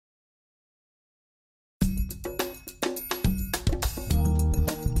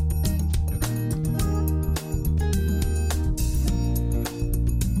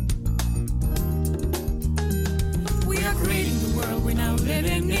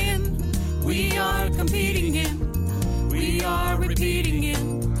We are competing in, we are repeating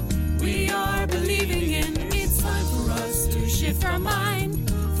in, we are believing in. It's time for us to shift our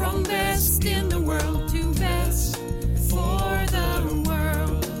mind from best in the world to best for the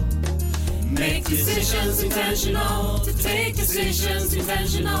world. Make decisions intentional, to take decisions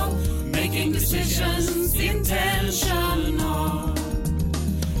intentional, making decisions intentional.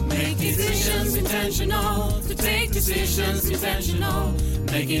 Make decisions intentional, to take decisions intentional,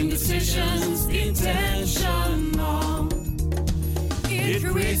 making decisions intentional. It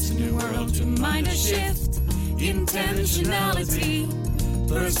creates a new world to mind a shift, intentionality,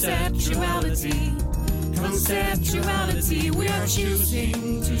 perceptuality, conceptuality. We are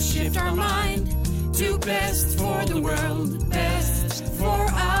choosing to shift our mind to best for the world, best for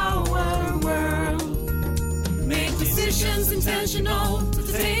our world. Make decisions intentional, to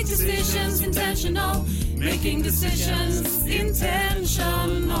take decisions intentional, making decisions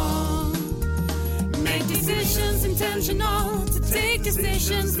intentional. Make decisions intentional, to take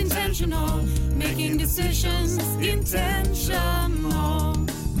decisions intentional, making decisions intentional.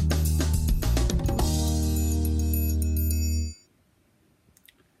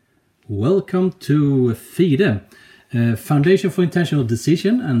 Welcome to FiDE, Foundation for Intentional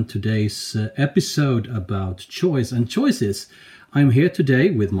Decision, and today's episode about choice and choices. I'm here today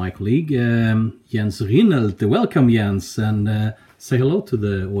with my colleague Jens Rinnelt. Welcome, Jens, and say hello to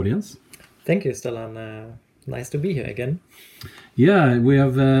the audience. Thank you, Stellan. Nice to be here again. Yeah, we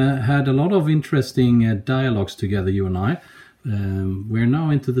have had a lot of interesting dialogues together, you and I. We're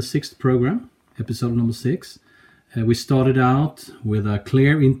now into the 6th program, episode number 6. We started out with a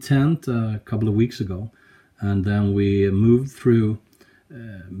clear intent a couple of weeks ago, and then we moved through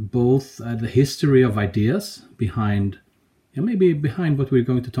both the history of ideas behind what we're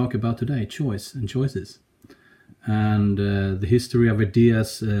going to talk about today, choice and choices, and the history of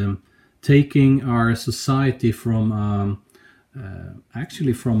ideas taking our society from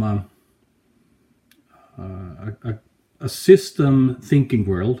a system thinking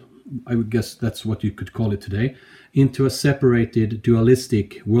world, I would guess that's what you could call it today, into a separated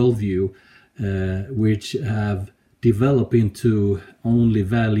dualistic worldview, which have developed into only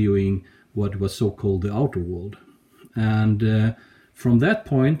valuing what was so-called the outer world. And from that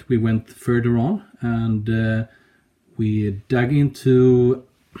point, we went further on, and we dug into,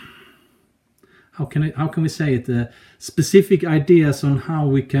 how can we say it, specific ideas on how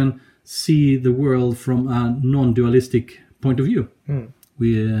we can see the world from a non-dualistic point of view.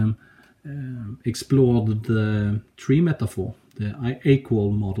 We explored the tree metaphor, the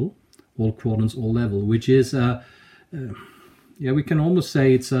equal model, all quadrants, all level, which is we can almost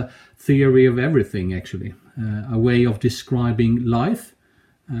say it's a theory of everything, actually, a way of describing life.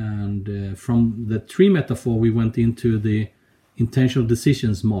 And from the tree metaphor, we went into the intentional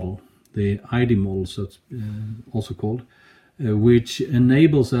decisions model, the FiDE model, so it's also called, which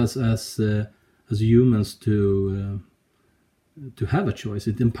enables us as humans to have a choice.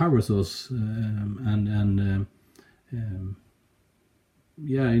 It empowers us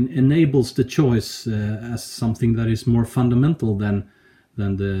enables the choice as something that is more fundamental than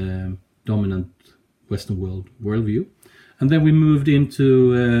the dominant Western worldview. And then we moved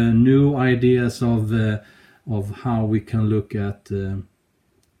into new ideas of how we can look at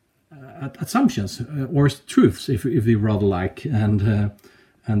assumptions or truths, if we rather like, and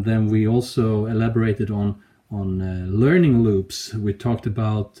then we also elaborated on learning loops. We talked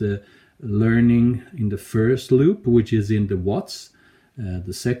about learning in the first loop, which is in the what's,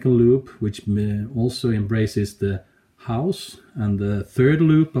 the second loop, which also embraces the hows, and the third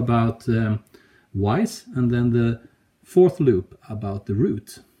loop about whys, and then the fourth loop about the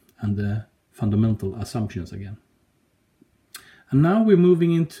root and the fundamental assumptions again. And now we're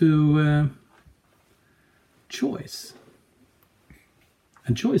moving into choice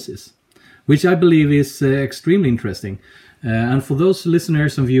and choices, which I believe is extremely interesting. And for those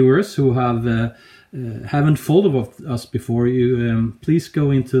listeners and viewers who haven't followed us before, you please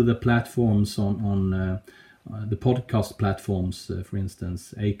go into the platforms on the podcast platforms, for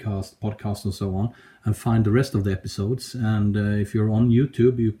instance, Acast, podcast, and so on, and find the rest of the episodes. And if you're on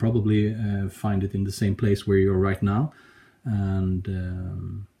YouTube, you probably find it in the same place where you're right now. And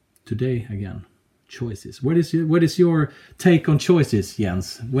today, again, choices. What is your take on choices,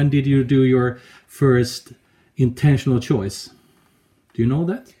 Jens? When did you do your first intentional choice? Do you know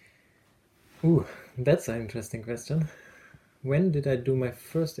that? Ooh, that's an interesting question. When did I do my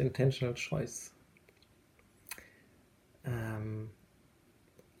first intentional choice?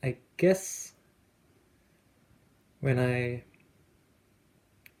 I guess when I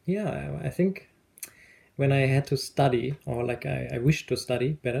think when I had to study, or like I wished to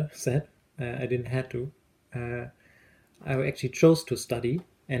study, better said, I didn't have to. I actually chose to study,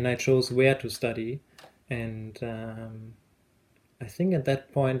 and I chose where to study. And I think at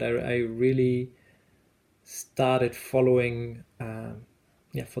that point I really started following,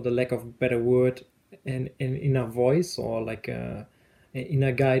 for the lack of a better word, an inner voice, or like an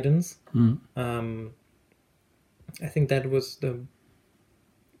inner guidance. I think that was the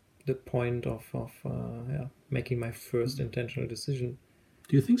point of making my first intentional decision.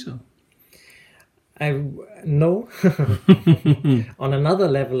 Do you think so? No. On another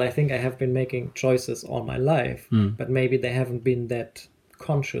level, I think I have been making choices all my life, but maybe they haven't been that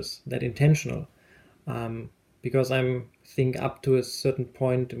conscious, that intentional. Because I'm think up to a certain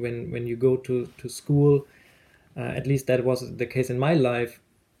point when you go to school, at least that was the case in my life,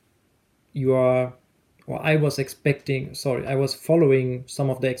 I was following some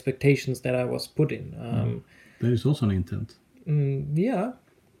of the expectations that I was put in. There is also an intent. Yeah,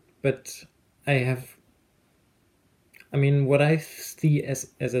 but what I see as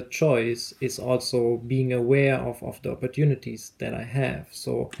a choice is also being aware of the opportunities that I have.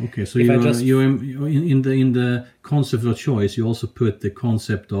 So okay, so you in the concept of choice, you also put the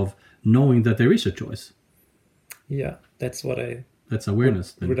concept of knowing that there is a choice. Yeah, that's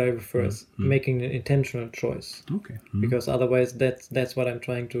awareness. What I refer as making an intentional choice. Okay. Because otherwise, that's what I'm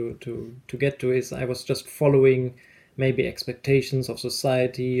trying to get to. Is I was just following maybe expectations of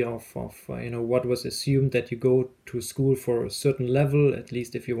society, of what was assumed, that you go to school for a certain level. At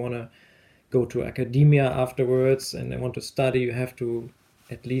least if you want to go to academia afterwards and want to study, you have to,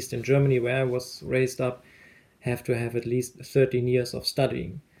 at least in Germany where I was raised up, have to have at least 13 years of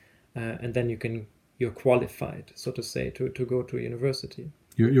studying, and then you're qualified, so to say, to go to university.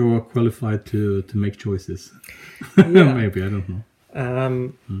 You're qualified to make choices. Yeah. Maybe, I don't know.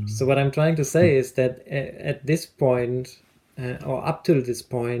 So what I'm trying to say is that at this point, or up till this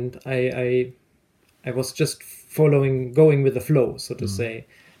point, I was just going with the flow, so to say.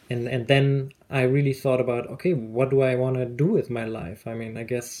 And then I really thought about, okay, what do I want to do with my life? I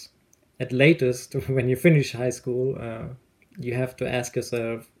guess at latest, when you finish high school, you have to ask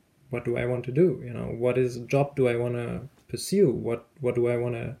yourself, what do I want to do? What job do I want to pursue? What do I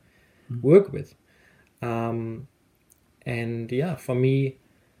want to work with? And yeah, for me,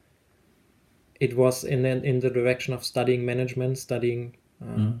 it was in the direction of studying management, studying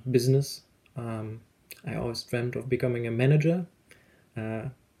business. I always dreamt of becoming a manager.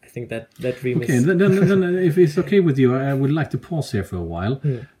 I think that dream okay, is... Okay, then if it's okay with you, I would like to pause here for a while.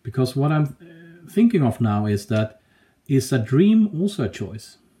 Because what I'm thinking of now is that, is a dream also a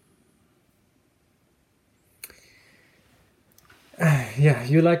choice? Yeah,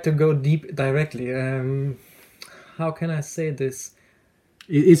 you like to go deep directly. How can I say this?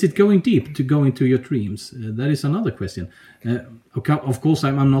 Is it going deep to go into your dreams? That is another question. Okay, of course,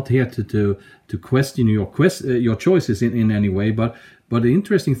 I'm not here to question your choices in any way. But the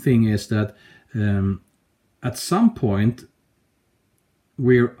interesting thing is that at some point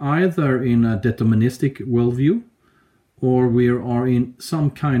we're either in a deterministic worldview, or we are in some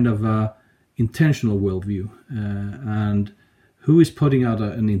kind of a intentional worldview, and who is putting out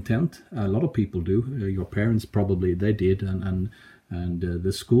an intent? A lot of people do. Your parents probably, they did, and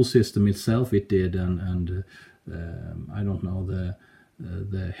the school system itself, it did, and I don't know,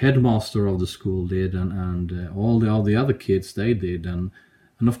 the headmaster of the school did, and all the other kids, they did, and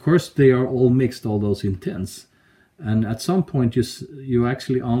of course they are all mixed, all those intents. And at some point you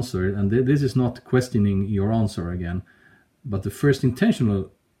actually answer, and this is not questioning your answer again, but the first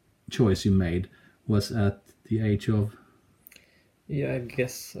intentional choice you made was at the age of... Yeah, I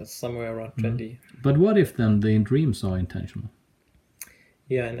guess somewhere around 20. But what if then the dreams are intentional?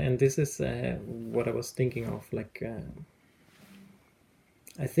 Yeah, and this is what I was thinking of.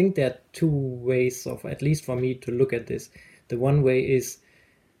 I think there are two ways of, at least for me, to look at this. The one way is,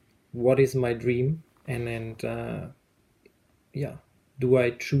 what is my dream? And do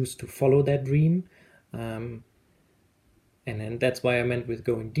I choose to follow that dream? And then that's why I meant with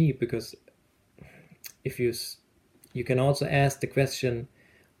going deep, because if you can also ask the question,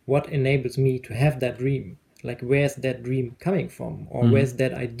 what enables me to have that dream? Like, where's that dream coming from? Or where's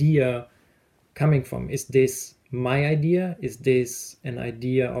that idea coming from? Is this my idea? Is this an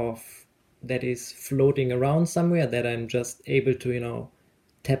idea that is floating around somewhere that I'm just able to,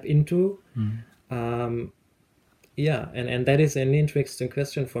 tap into? And that is an interesting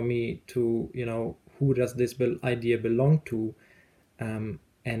question for me to, who does this idea belong to?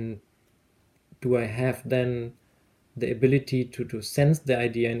 And do I have then the ability to sense the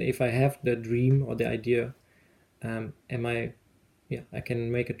idea? And if I have the dream or the idea, I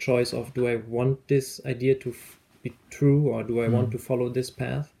can make a choice of, do I want this idea to be true, or do I want to follow this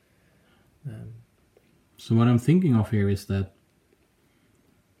path? So what I'm thinking of here is that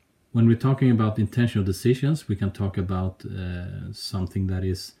when we're talking about intentional decisions, we can talk about something that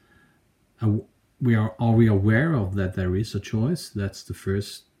is, are we aware of that there is a choice? That's the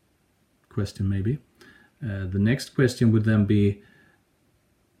first question, maybe. The next question would then be,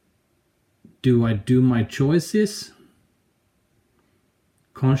 do I do my choices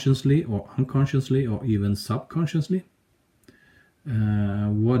consciously or unconsciously or even subconsciously?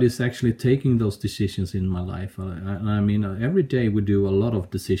 What is actually taking those decisions in my life? I mean, every day we do a lot of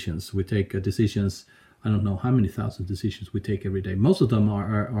decisions. We take decisions, I don't know how many thousand decisions we take every day. Most of them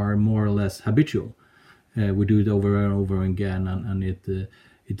are more or less habitual. We do it over and over again, and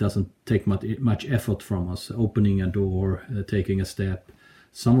it doesn't take much effort from us, opening a door, taking a step.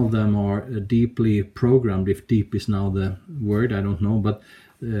 Some of them are deeply programmed, if deep is now the word, I don't know, but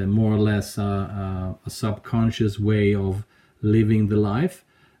more or less a subconscious way of living the life.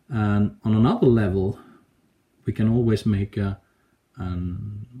 And on another level, we can always make a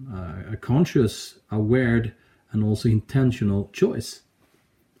conscious, aware, and also intentional choice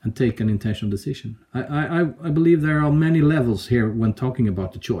and take an intentional decision. I believe there are many levels here when talking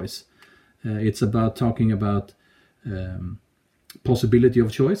about the choice. It's about talking about possibility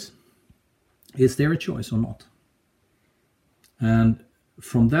of choice. Is there a choice or not? And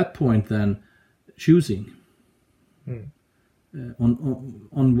from that point then, choosing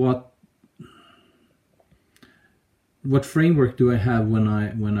on what framework do I have when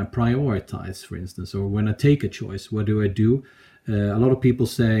I prioritize, for instance, or when I take a choice? What do I do? A lot of people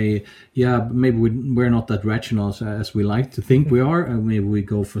say, yeah, maybe we're not that rational as we like to think we are, and maybe we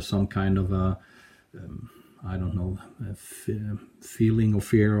go for some kind of a I don't know, feeling or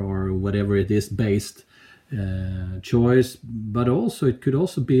fear or whatever it is based choice. But also it could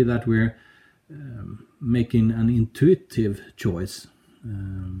also be that we're making an intuitive choice,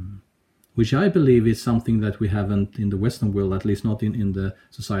 which I believe is something that we haven't in the Western world, at least not in the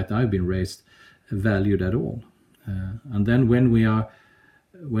society I've been raised, valued at all. And then when we are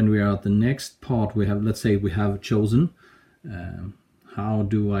at the next part, we have, let's say we have chosen, how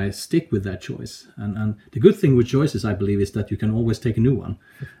do I stick with that choice? And the good thing with choices, I believe, is that you can always take a new one.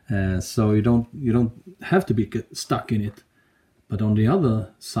 So you don't have to be stuck in it. But on the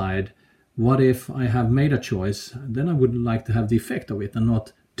other side, what if I have made a choice? Then I would like to have the effect of it and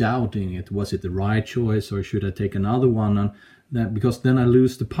not doubting it. Was it the right choice, or should I take another one? And that, because then I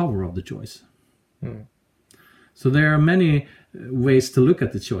lose the power of the choice. So there are many ways to look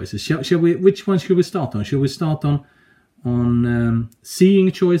at the choices. Shall we? Which one should we start on? Should we start on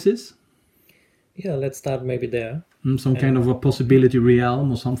seeing choices? Yeah, let's start maybe there. Some kind of a possibility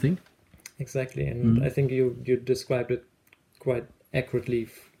realm or something. Exactly, and I think you described it quite accurately,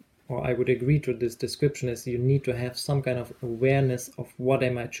 or I would agree to this description, is you need to have some kind of awareness of what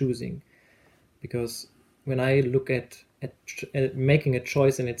am I choosing. Because when I look at making a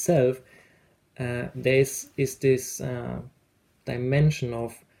choice in itself, there is this dimension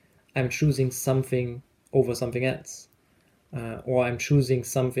of I'm choosing something over something else, or I'm choosing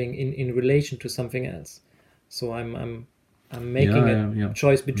something in relation to something else. So I'm making a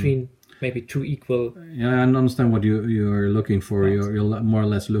choice between maybe two equal. Yeah, I understand what you're looking for. You're more or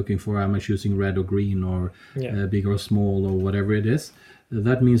less looking for, am I choosing red or green, or big or small, or whatever it is.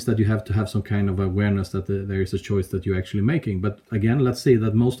 That means that you have to have some kind of awareness that there is a choice that you're actually making. But again, let's say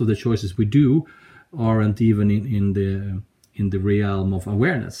that most of the choices we do aren't even in the realm of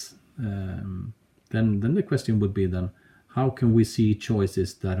awareness. Then the question would be then, how can we see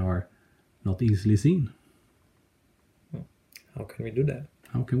choices that are not easily seen? How can we do that?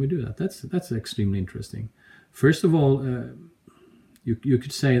 How can we do that? That's extremely interesting. First of all, you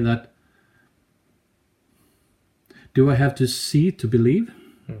could say that, do I have to see to believe,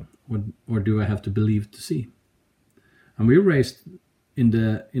 or do I have to believe to see? And we're raised in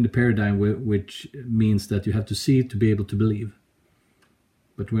the paradigm which means that you have to see to be able to believe.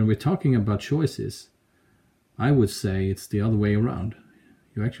 But when we're talking about choices, I would say it's the other way around.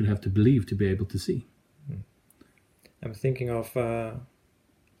 You actually have to believe to be able to see. I'm thinking of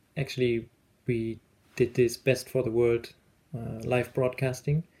actually we did this Best for the World live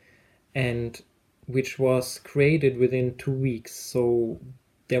broadcasting, and which was created within 2 weeks. So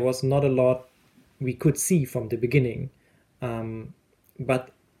there was not a lot we could see from the beginning,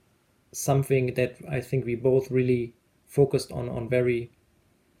 but something that I think we both really focused on very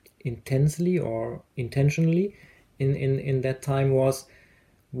intensely or intentionally in that time was,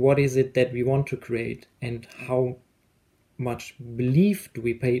 what is it that we want to create, and how much belief do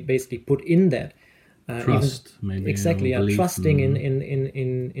we basically put in that? Trust, maybe. Exactly, trusting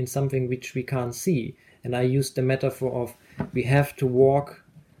in something which we can't see. And I used the metaphor of we have to walk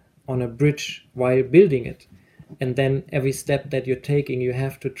on a bridge while building it. And then every step that you're taking, you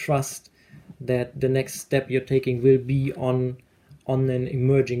have to trust that the next step you're taking will be on an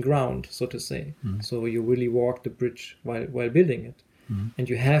emerging ground, so to say. So you really walk the bridge while building it. And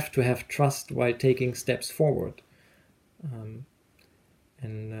you have to have trust while taking steps forward.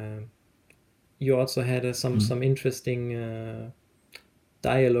 You also had some interesting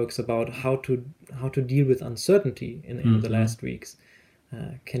dialogues about how to deal with uncertainty in the last weeks.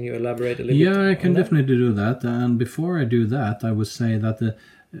 Can you elaborate a little bit? Yeah, I can on that? definitely do that. And before I do that, I would say that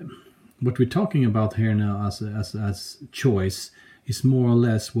what we're talking about here now as choice is more or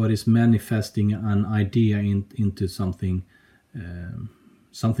less what is manifesting an idea into something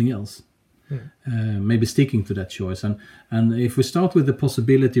else. Maybe sticking to that choice. And if we start with the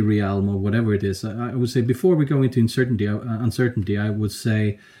possibility realm or whatever it is, I would say before we go into uncertainty, I would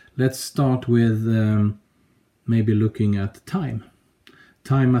say let's start with maybe looking at time.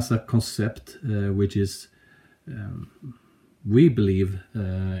 Time as a concept, which is, we believe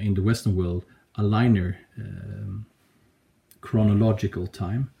in the Western world, a linear chronological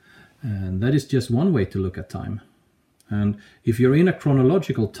time. And that is just one way to look at time. And if you're in a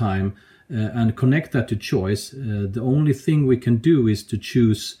chronological time and connect that to choice, the only thing we can do is to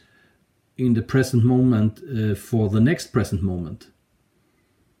choose in the present moment for the next present moment.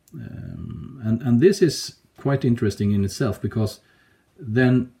 And this is quite interesting in itself, because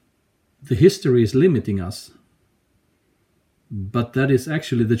then the history is limiting us. But that is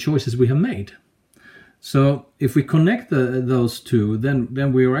actually the choices we have made. So if we connect those two,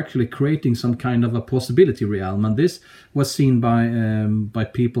 then we are actually creating some kind of a possibility realm. And this was seen by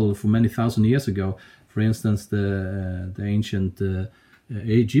people for many thousand years ago. For instance, the ancient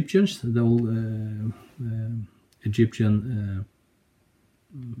Egyptians, the old Egyptian,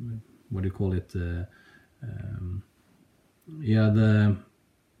 what do you call it?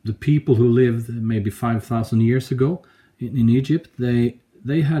 The people who lived maybe 5,000 years ago in Egypt, they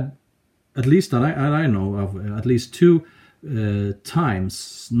had, at least that I know of, at least two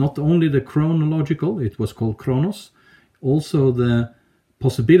times, not only the chronological, it was called Chronos, also the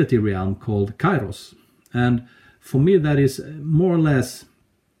possibility realm called Kairos. And for me, that is more or less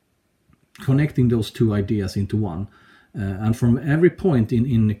connecting those two ideas into one. And from every point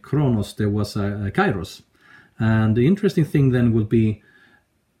in Chronos, there was a Kairos. And the interesting thing then would be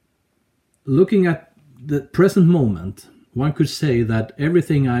looking at the present moment. One could say that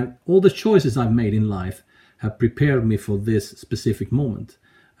all the choices I've made in life have prepared me for this specific moment.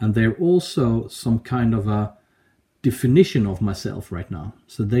 And they're also some kind of a definition of myself right now.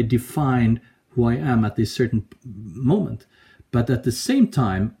 So they define who I am at this certain moment. But at the same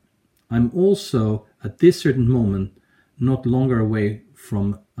time, I'm also at this certain moment not longer away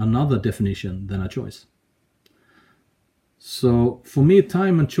from another definition than a choice. So for me,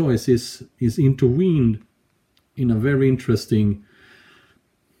 time and choice is intervened in a very interesting,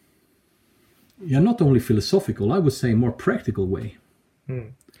 not only philosophical, I would say more practical way.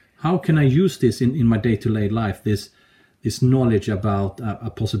 How can I use this in my day-to-day life, this knowledge about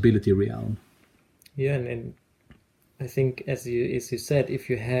a possibility realm? Yeah, and I think as you said, if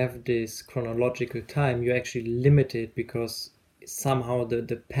you have this chronological time, you're actually limited because somehow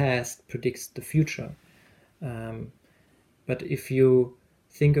the past predicts the future. But if you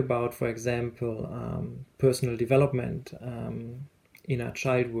think about, for example, personal development, inner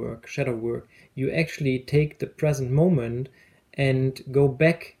child work, shadow work, you actually take the present moment and go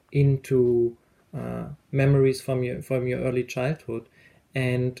back into memories from your early childhood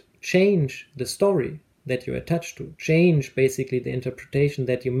and change the story that you're attached to, change basically the interpretation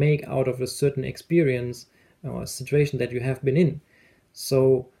that you make out of a certain experience or a situation that you have been in.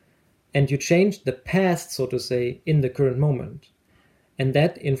 So, and you change the past, so to say, in the current moment. And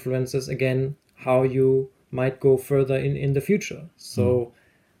that influences, again, how you might go further in the future. So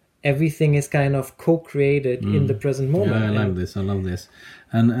everything is kind of co-created in the present moment. Yeah, I love this.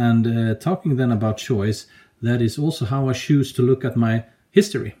 And talking then about choice, that is also how I choose to look at my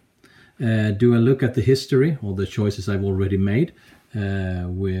history. Do I look at the history or the choices I've already made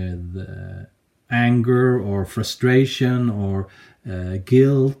with anger or frustration or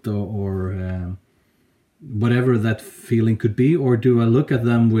guilt or whatever that feeling could be, or do I look at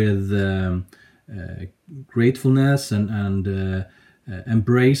them with gratefulness and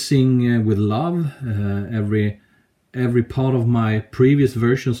embracing with love every part of my previous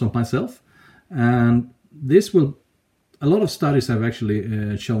versions of myself? And this will, a lot of studies have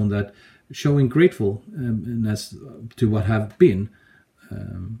actually shown that showing gratefulness to what have been,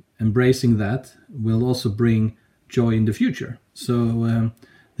 embracing that will also bring joy in the future. So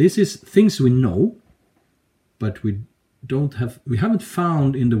this is things we know, but we we haven't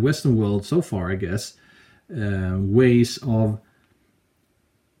found in the Western world so far, I guess, ways of,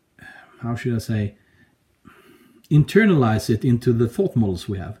 how should I say, internalize it into the thought models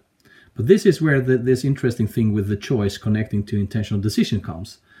we have. But this is where this interesting thing with the choice connecting to intentional decision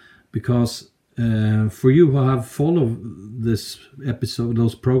comes, because for you who have followed this episode,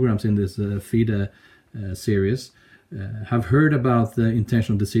 those programs in this FiDE series, have heard about the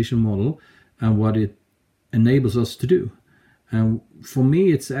intentional decision model and what it enables us to do. And for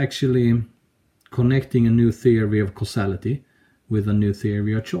me, it's actually connecting a new theory of causality with a new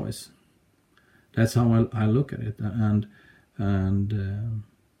theory of choice. That's how I look at it, and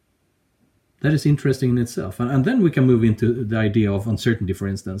that is interesting in itself. And then we can move into the idea of uncertainty, for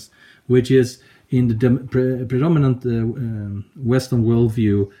instance, which is in the predominant Western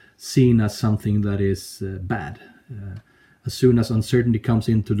worldview seen as something that is bad. As soon as uncertainty comes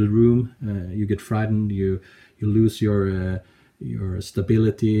into the room, you get frightened. You lose your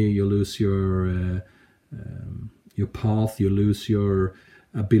stability. You lose your path. You lose your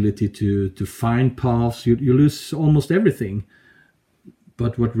ability to find paths. You lose almost everything.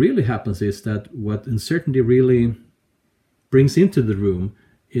 But what really happens is that what uncertainty really brings into the room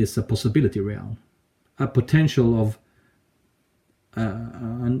is a possibility realm, a potential of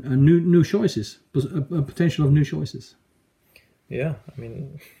new choices, a potential of new choices. Yeah, I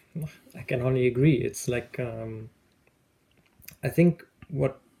mean, I can only agree. It's like, I think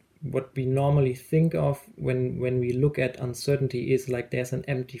what we normally think of when we look at uncertainty is like there's an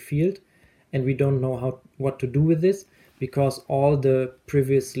empty field and we don't know what to do with this, because all the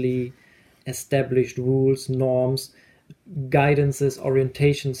previously established rules, norms, guidances,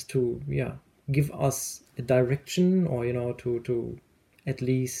 orientations to give us a direction, or to at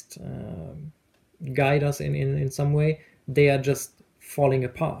least guide us in some way, they are just falling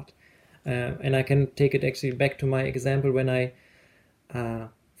apart. And I can take it actually back to my example when I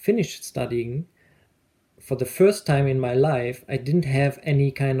finished studying. For the first time in my life, I didn't have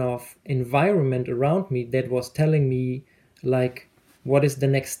any kind of environment around me that was telling me like, what is the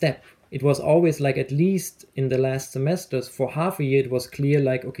next step? It was always like, at least in the last semesters, for half a year, it was clear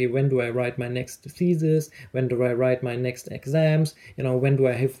like, okay, when do I write my next thesis? When do I write my next exams? When do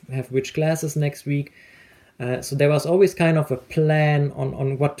I have which classes next week? So there was always kind of a plan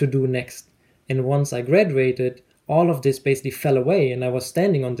on what to do next. And once I graduated, all of this basically fell away, and I was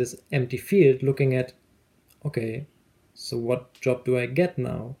standing on this empty field looking at, okay, so what job do I get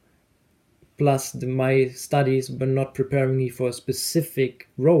now? Plus my studies were not preparing me for a specific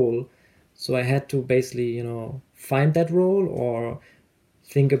role. So I had to basically, find that role, or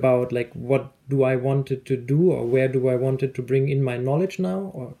think about like, what do I wanted to do, or where do I wanted to bring in my knowledge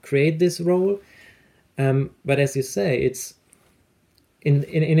now, or create this role. But as you say, it's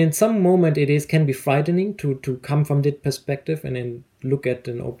in some moment can be frightening to come from that perspective and then look at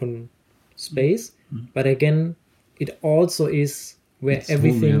an open space. Mm-hmm. But again, it also is where it's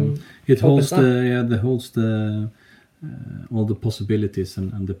everything holds all the possibilities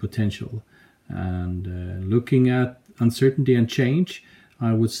and the potential. And looking at uncertainty and change,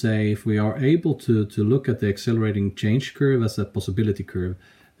 I would say if we are able to look at the accelerating change curve as a possibility curve,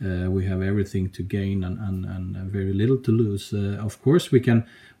 we have everything to gain and very little to lose. Of course, we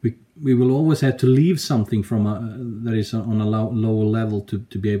will always have to leave something from that is on a lower level to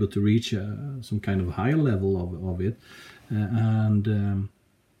be able to reach some kind of higher level of it.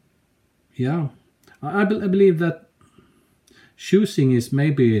 I believe that choosing is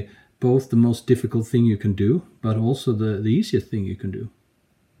maybe both the most difficult thing you can do, but also the easiest thing you can do.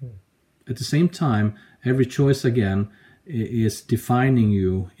 At the same time, every choice again is defining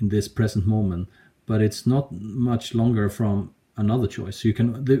you in this present moment, but it's not much longer from another choice.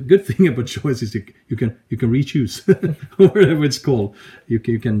 The good thing about choice is you can re-choose whatever it's called. You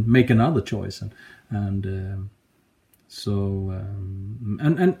can make another choice, and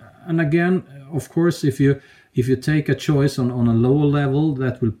again, of course, if you take a choice on a lower level,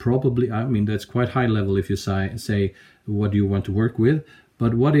 that will probably, that's quite high level if you say what do you want to work with.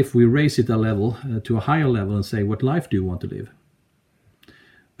 But what if we raise it a level to a higher level and say, what life do you want to live?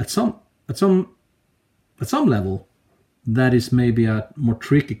 At some level, that is maybe a more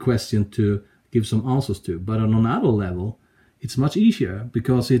tricky question to give some answers to. But on another level, it's much easier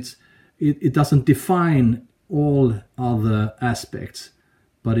because it doesn't define all other aspects,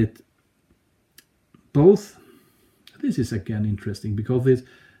 but this is again interesting because it's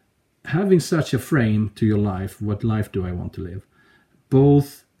having such a frame to your life. What life do I want to live?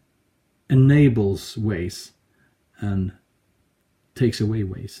 Both enables ways and takes away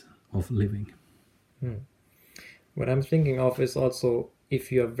ways of living. What I'm thinking of is also, if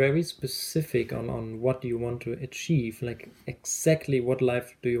you're very specific on what you want to achieve, like exactly what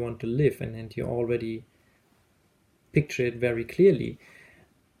life do you want to live, and you already picture it very clearly,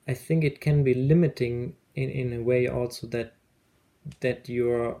 I think it can be limiting in a way also that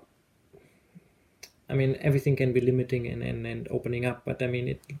you're, I mean, everything can be limiting and opening up, but I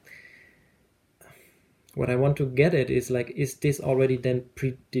mean, what I want to get at is like, is this already then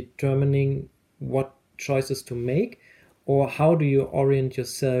predetermining what choices to make? Or how do you orient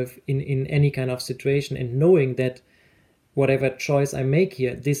yourself in any kind of situation, and knowing that whatever choice I make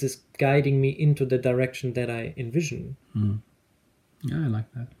here, this is guiding me into the direction that I envision? Yeah, I like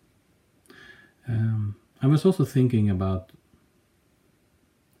that. I was also thinking about,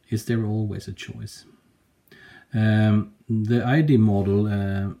 is there always a choice? The FiDE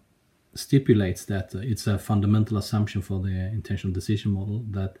model stipulates that it's a fundamental assumption for the intentional decision model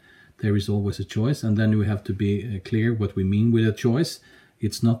that there is always a choice, and then we have to be clear what we mean with a choice.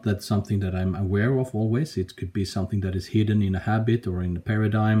 It's not that something that I'm aware of always. It could be something that is hidden in a habit or in a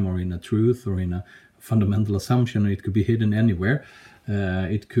paradigm or in a truth or in a fundamental assumption. It could be hidden anywhere.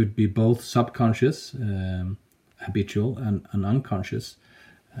 It could be both subconscious, habitual, and unconscious.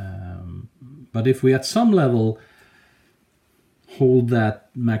 But if we at some level hold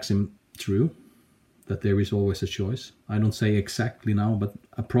that maxim true, that there is always a choice, I don't say exactly now, but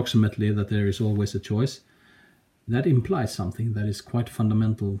approximately that there is always a choice, that implies something that is quite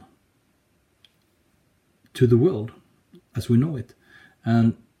fundamental to the world as we know it.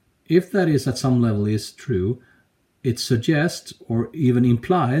 And if that is at some level is true, it suggests or even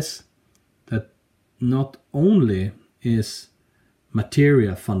implies that not only is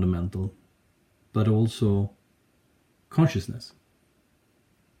materia fundamental, but also consciousness.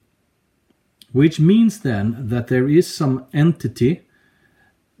 Which means then that there is some entity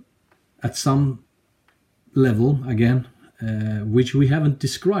at some level, again, which we haven't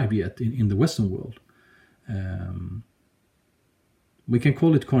described yet in the Western world. We can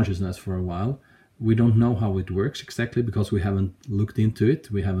call it consciousness for a while. We don't know how it works exactly because we haven't looked into it.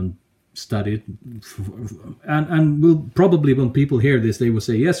 We haven't studied, and we'll probably, when people hear this, they will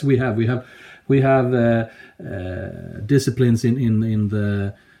say, yes, we have disciplines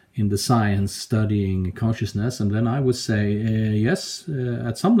in the science studying consciousness, and then I would say yes,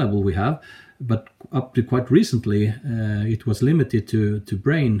 at some level we have, but up to quite recently it was limited to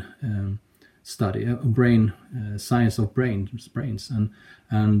brain study, brain science of brains,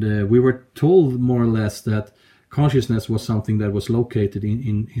 and we were told more or less that consciousness was something that was located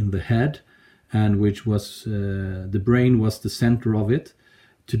in the head, and which was the brain was the center of it.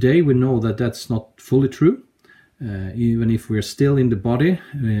 Today we know that that's not fully true. Even if we're still in the body,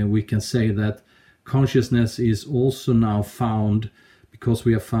 we can say that consciousness is also now found, because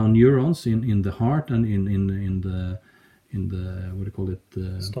we have found neurons in the heart and in the what do you call it,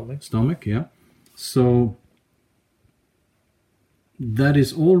 stomach, yeah. So that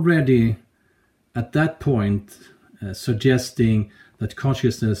is already at that point suggesting that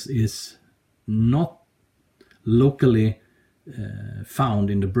consciousness is not locally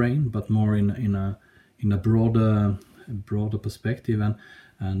found in the brain, but more in a broader perspective.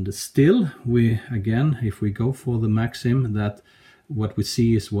 And still, we, again, if we go for the maxim that what we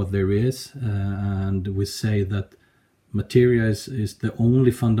see is what there is, and we say that materia is the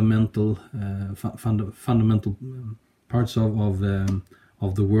only fundamental parts of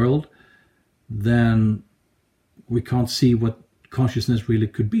the world, then we can't see what consciousness really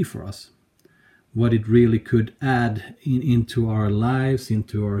could be for us, what it really could add into our lives,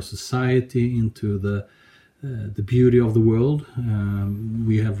 into our society, into the beauty of the world.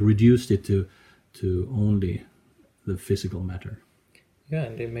 We have reduced it to only the physical matter. Yeah,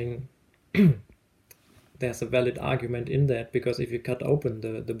 and I mean, there's a valid argument in that, because if you cut open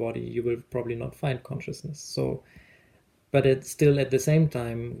the body, you will probably not find consciousness. So, but it's still at the same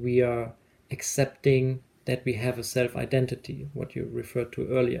time, we are accepting that we have a self-identity, what you referred to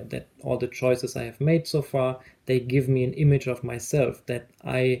earlier, that all the choices I have made so far, they give me an image of myself, that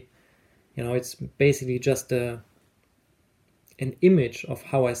it's basically just an image of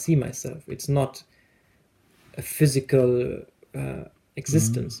how I see myself. It's not a physical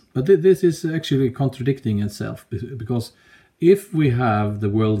existence. But this is actually contradicting itself, because if we have the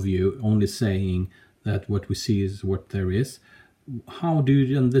worldview only saying that what we see is what there is, how do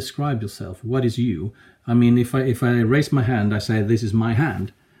you then describe yourself? What is you? I mean, if I raise my hand, I say this is my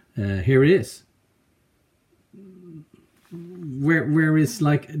hand. Here it is. Where is,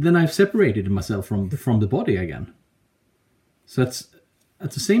 like, then I've separated myself from the body again. So that's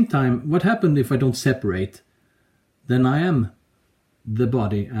at the same time. What happened if I don't separate? Then I am the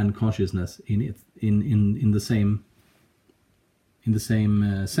body and consciousness in it in the same in the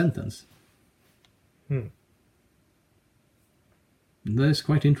same sentence. That is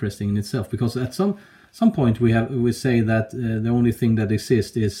quite interesting in itself, because at some point we say that the only thing that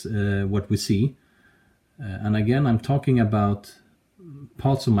exists is what we see, and again I'm talking about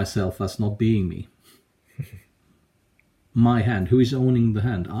parts of myself as not being me. My hand. Who is owning the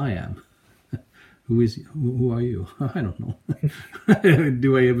hand? I am. Who are you? I don't know.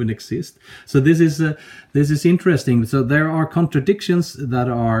 Do I even exist? So this is interesting. So there are contradictions that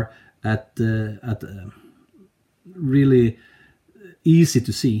are at really easy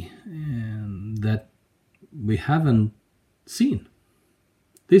to see, that we haven't seen.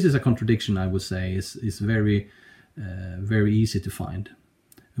 This is a contradiction, I would say, is very very easy to find.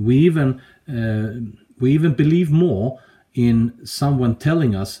 We even believe more in someone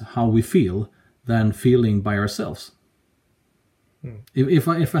telling us how we feel than feeling by ourselves. If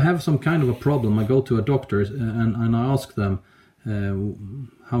I have some kind of a problem, I go to a doctor and I ask them,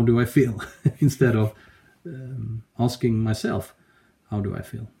 how do I feel? Instead of asking myself, how do I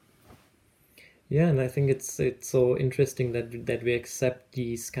feel? Yeah, and I think it's so interesting that we accept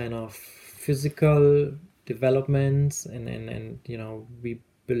these kind of physical developments, and you know, we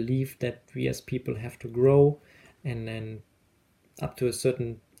believe that we as people have to grow, and then up to a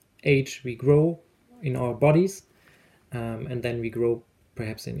certain age we grow in our bodies, and then we grow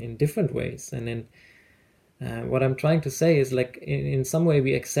perhaps in different ways. And then what I'm trying to say is, like, in some way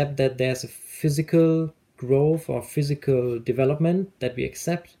we accept that there's a physical growth or physical development that we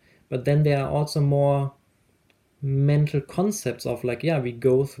accept, but then there are also more mental concepts of, like, yeah, we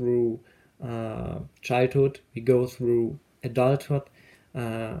go through childhood, we go through adulthood,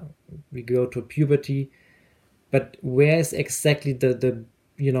 we go to puberty, but where is exactly the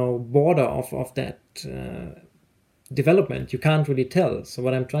you know, border of that development? You can't really tell. So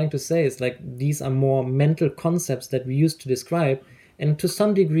what I'm trying to say is, like, these are more mental concepts that we use to describe, and to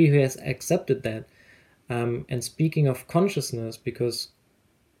some degree who has accepted that. And speaking of consciousness, because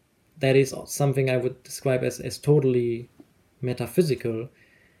that is something I would describe as totally metaphysical,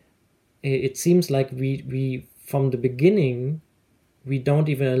 it seems like we from the beginning, we don't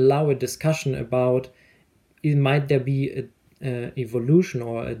even allow a discussion about, might there be a evolution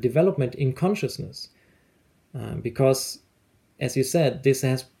or a development in consciousness, because, as you said,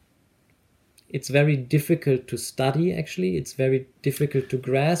 it's very difficult to study. Actually, it's very difficult to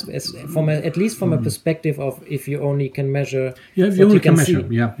grasp, at least from a perspective of, if you only can measure. Yeah, if you only can measure,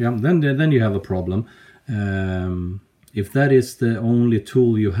 then you have a problem. If that is the only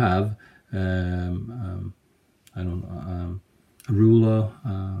tool you have, I don't know, a ruler,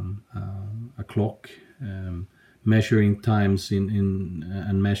 a clock, measuring times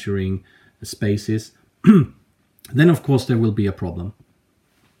and measuring spaces, then of course there will be a problem.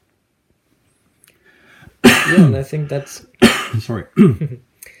 Yeah, and I think that's sorry.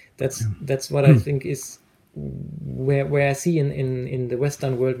 that's what I think is where I see in the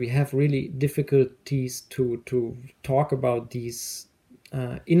Western world we have really difficulties to talk about these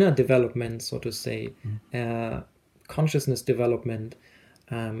inner development, so to say, consciousness development.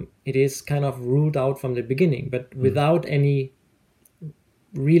 It is kind of ruled out from the beginning, but without any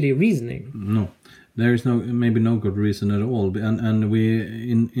really reasoning. No, there is maybe no good reason at all. And we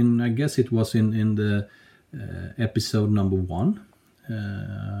in I guess it was in the episode number 1.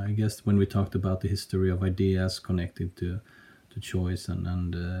 I guess when we talked about the history of ideas connected to choice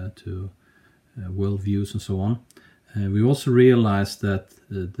and to worldviews and so on. We also realized that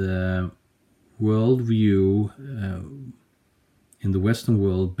the worldview in the Western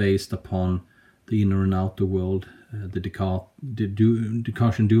world, based upon the inner and outer world, the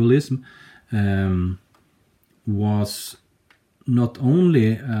Descartesian dualism, was not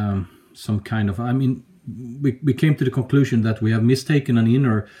only some kind of, I mean, we came to the conclusion that we have mistaken an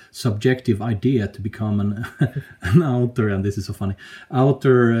inner subjective idea to become an outer, and this is so funny,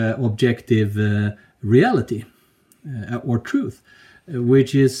 outer objective reality or truth,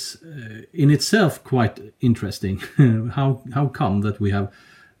 which is in itself quite interesting. How come that we have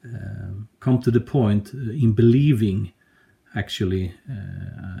come to the point in believing actually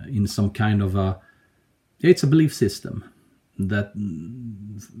in some kind of it's a belief system that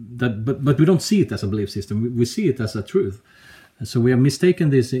but we don't see it as a belief system. We see it as a truth. So we have mistaken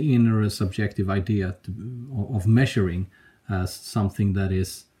this inner subjective idea of measuring as something that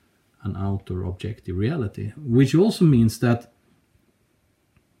is an outer objective reality, which also means that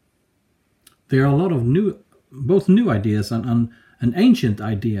there are a lot of both new ideas and ancient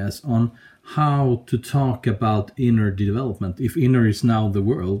ideas on how to talk about inner development. If inner is now the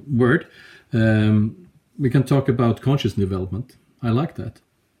word, we can talk about conscious development. I like that.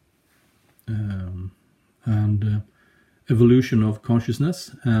 And evolution of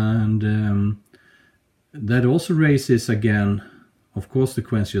consciousness, and that also raises again, of course, the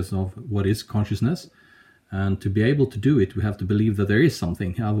questions of what is consciousness. And to be able to do it, we have to believe that there is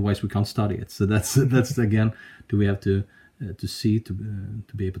something. Otherwise, we can't study it. So that's again, do we have to see to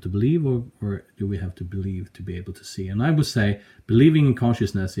be able to believe, or do we have to believe to be able to see? And I would say believing in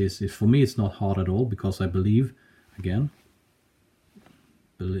consciousness is for me, it's not hard at all, because I believe, again,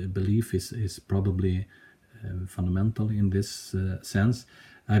 belief is probably fundamental in this sense.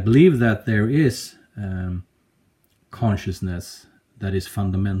 I believe that there is consciousness that is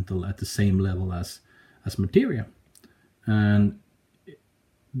fundamental at the same level as materia, and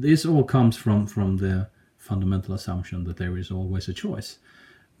this all comes from the fundamental assumption that there is always a choice,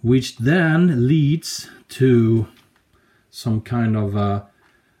 which then leads to some kind of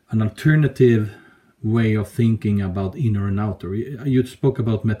an alternative way of thinking about inner and outer. You spoke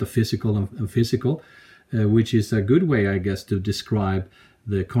about metaphysical and physical, which is a good way, I guess, to describe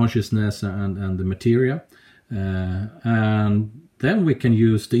the consciousness and the materia, and then we can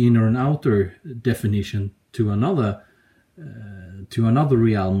use the inner and outer definition to another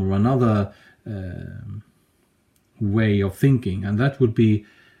realm, or another way of thinking, and that would be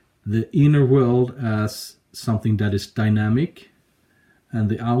the inner world as something that is dynamic, and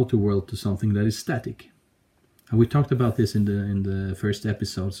the outer world to something that is static. And we talked about this in the first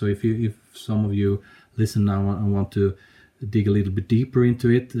episode. So if some of you listen now and want to dig a little bit deeper into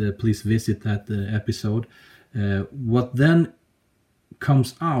it, please visit that episode. What then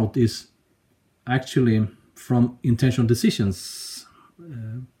comes out is actually from intentional decisions,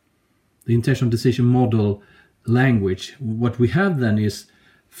 the intentional decision model language. What we have then is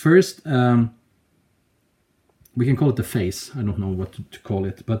first, we can call it the phase. I don't know what to call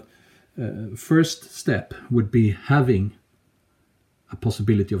it, but first step would be having a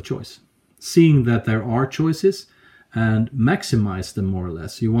possibility of choice, seeing that there are choices, and maximize them more or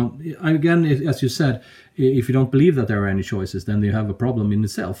less. You want, again, as you said, if you don't believe that there are any choices, then you have a problem in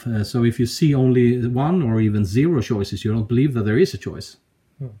itself. So if you see only one or even zero choices, you don't believe that there is a choice.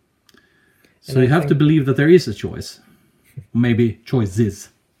 So you have to believe that there is a choice, maybe choices,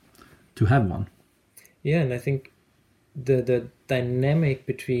 to have one. Yeah, and I think the dynamic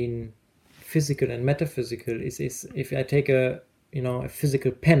between physical and metaphysical is if I take a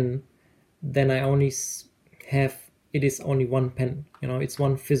physical pen, then I only have, it is only one pen, it's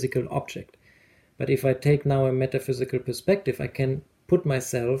one physical object. But if I take now a metaphysical perspective, I can put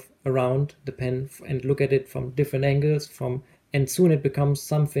myself around the pen and look at it from different angles, and soon it becomes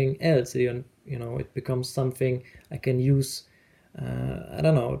something else. It becomes something I can use,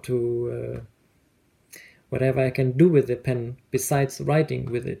 to whatever I can do with the pen besides writing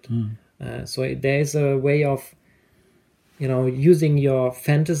with it. So there is a way of, using your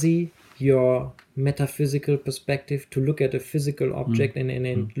fantasy, your metaphysical perspective to look at a physical object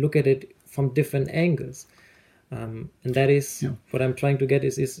and look at it from different angles. And that is what I'm trying to get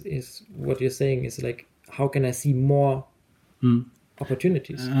is what you're saying is like, how can I see more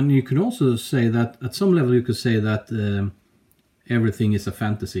opportunities? And you could also say that at some level you could say that everything is a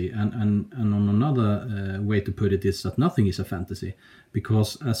fantasy, and on another way to put it is that nothing is a fantasy,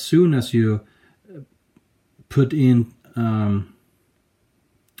 because as soon as you put in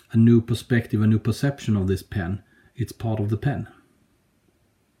a new perspective, a new perception of this pen, it's part of the pen.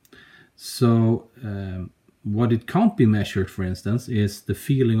 So what it can't be measured, for instance, is the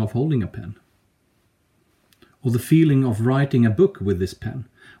feeling of holding a pen, or the feeling of writing a book with this pen,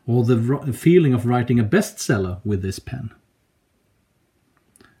 or the feeling of writing a bestseller with this pen.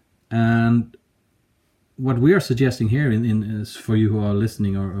 And what we are suggesting here is for you who are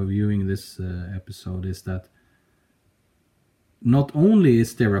listening or viewing this episode is that not only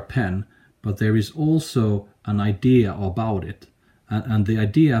is there a pen, but there is also an idea about it. And the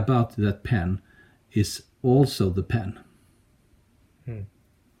idea about that pen is also the pen.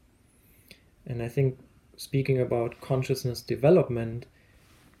 And I think, speaking about consciousness development,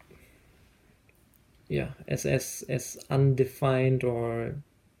 as undefined or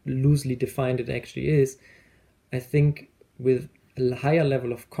loosely defined it actually is, I think with a higher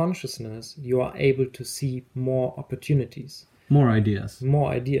level of consciousness, you are able to see more opportunities. More ideas.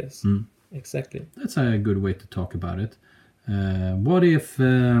 Exactly. That's a good way to talk about it. What if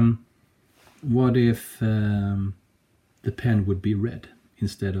the pen would be red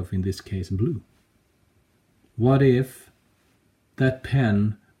instead of, in this case, blue? What if that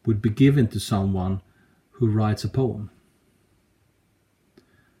pen would be given to someone who writes a poem?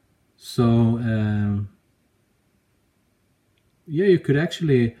 So, you could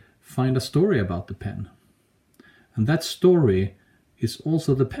actually find a story about the pen. And that story is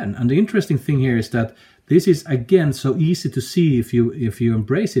also the pen. And the interesting thing here is that this is again so easy to see if you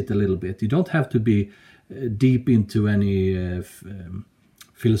embrace it a little bit. You don't have to be deep into any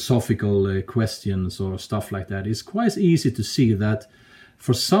philosophical questions or stuff like that. It's quite easy to see that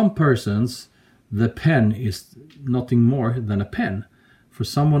for some persons the pen is nothing more than a pen. For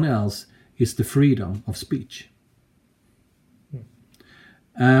someone else it's the freedom of speech.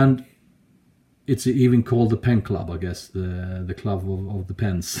 And it's even called the pen club, I guess, the club of the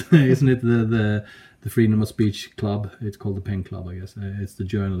pens. Isn't it the freedom of speech club? It's called the pen club, I guess. It's the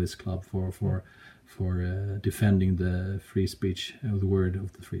journalist club for defending the free speech of the word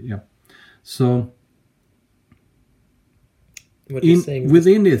of the free. Yeah. So What you're saying is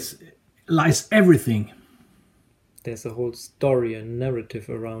within it lies everything. there's a whole story and narrative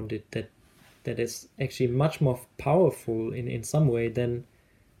around it that is actually much more powerful in some way than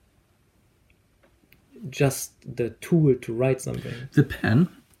just the tool to write something.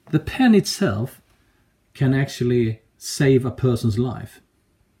 The pen itself can actually save a person's life.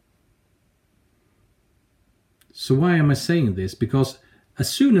 So why am I saying this? Because as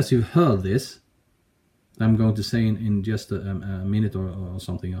soon as you've heard this, I'm going to say in just a minute or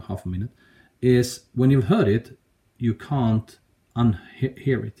something, or half a minute, is when you've heard it, you can't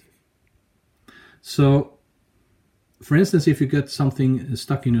unhear it. So, for instance, if you get something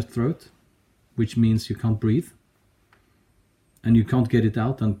stuck in your throat, which means you can't breathe, and you can't get it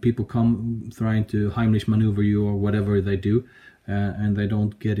out, and people come trying to Heimlich maneuver you or whatever they do, and they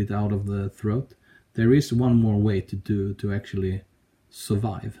don't get it out of the throat, there is one more way to actually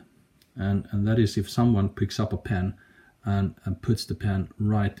survive, and that is if someone picks up a pen and puts the pen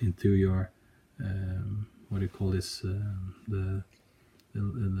right into your what do you call this, the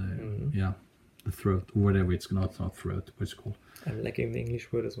throat, or whatever. It's not throat, what's it called? I'm lacking the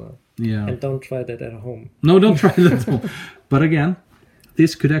English word as well. Yeah. And don't try that at home. No, don't try that at all. But again,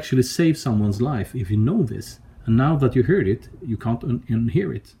 this could actually save someone's life if you know this. And now that you heard it, you can't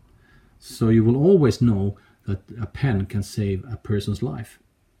unhear it. So you will always know that a pen can save a person's life.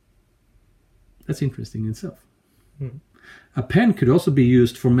 That's interesting in itself. A pen could also be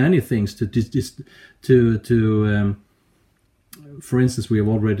used for many things. For instance, we have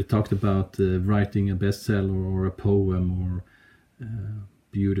already talked about writing a bestseller or a poem or a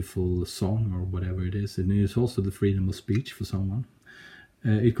beautiful song or whatever it is. And it's also the freedom of speech for someone.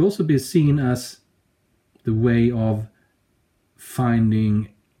 It could also be seen as the way of finding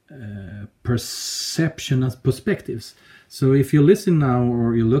perception as perspectives. So if you listen now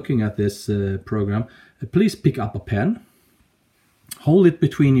or you're looking at this program, please pick up a pen, hold it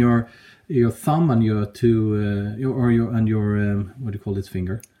between your thumb and your what do you call this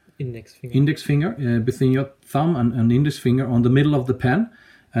finger? Index finger between your thumb and index finger on the middle of the pen,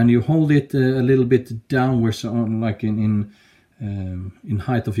 and you hold it a little bit downwards, like in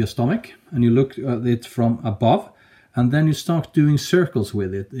height of your stomach, and you look at it from above, and then you start doing circles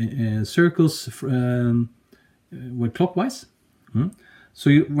with it, circles clockwise.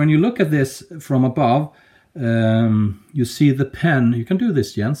 So when you look at this from above, you see the pen. You can do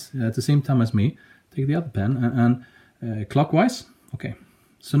this, Jens, at the same time as me. Take the other pen and clockwise. Okay.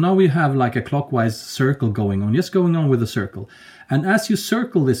 So now we have like a clockwise circle going on, just going on with a circle. And as you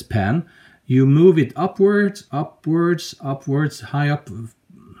circle this pen, you move it upwards, upwards, upwards, high up,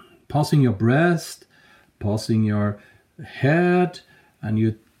 passing your breast, passing your head, and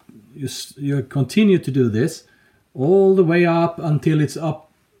you continue to do this all the way up until it's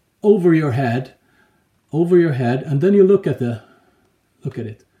up over your head, and then you look at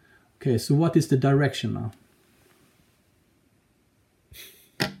it. Okay, so what is the direction now?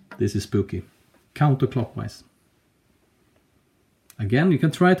 This is spooky. Counterclockwise. Again, you can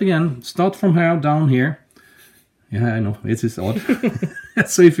try it again. Start from here, down here. Yeah, I know. It is odd.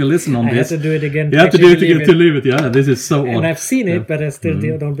 So if you listen on I this... have to do it again. You have to do it again to leave it. Yeah, this is so odd. And I've seen it, but I still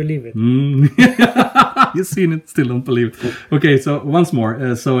don't believe it. You've seen it, still don't believe it. Okay, so once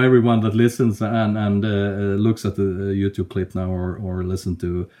more. So everyone that listens and looks at the YouTube clip now or listen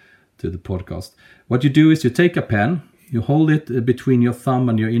to the podcast. What you do is you take a pen. You hold it between your thumb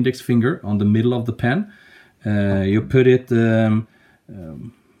and your index finger on the middle of the pen. You put it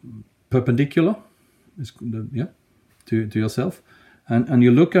perpendicular, to yourself, and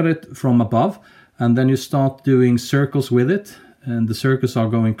you look at it from above, and then you start doing circles with it, and the circles are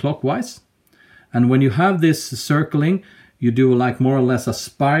going clockwise. And when you have this circling, you do like more or less a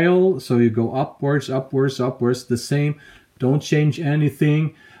spiral, so you go upwards, upwards, upwards, the same. Don't change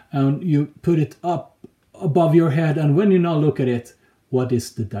anything, and you put it up above your head, and when you now look at it, what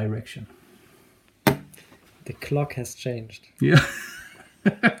is the direction? The clock has changed. Yeah.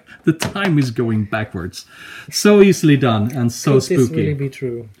 The time is going backwards. So easily done and so spooky. Could this really be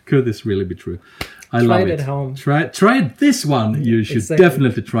true? Could this really be true? I love it it. at home. Try this one. You should Exactly.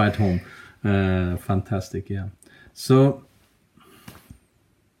 definitely try it home. Fantastic, yeah. So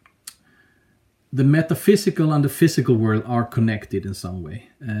the metaphysical and the physical world are connected in some way.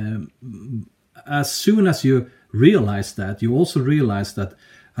 As soon as you realize that, you also realize that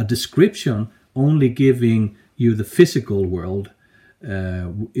a description only giving you the physical world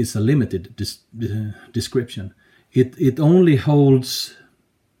is a limited description. It only holds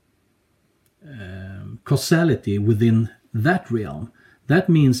causality within that realm. That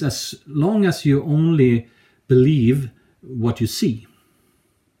means as long as you only believe what you see,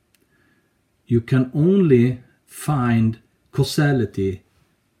 you can only find causality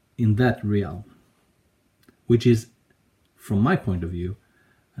in that realm, which is, from my point of view,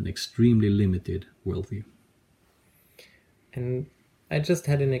 an extremely limited worldview. And I just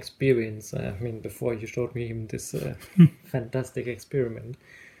had an experience. I mean, before you showed me even this fantastic experiment,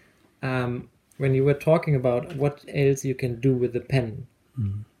 when you were talking about what else you can do with the pen,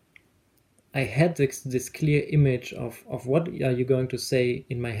 I had this clear image of what are you going to say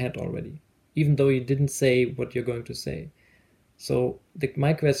in my head already, even though you didn't say what you're going to say. So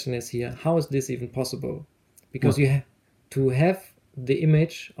my question is here, how is this even possible? Because you have to have the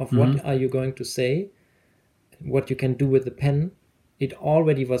image of what are you going to say, what you can do with the pen. It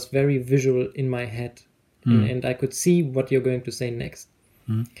already was very visual in my head, and I could see what you're going to say next.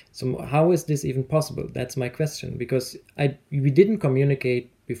 So how is this even possible? That's my question, because we didn't communicate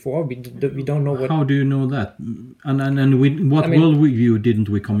before. We don't know what. How do you know that? And what worldview didn't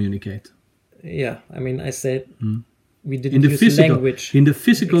we communicate? Yeah, I mean, I said we didn't In the use physical language. In the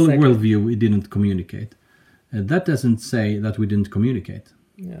physical Exactly. worldview, we didn't communicate. That doesn't say that we didn't communicate.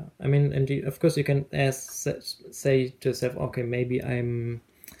 Yeah, I mean, and of course you can say to yourself, okay, maybe I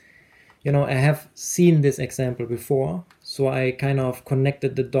have seen this example before, so I kind of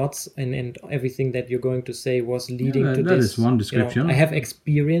connected the dots, and everything that you're going to say was leading to that this. is one description. I have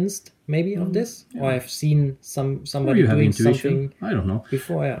experienced maybe of this, or I've seen Or somebody you have doing intuition. something I don't know.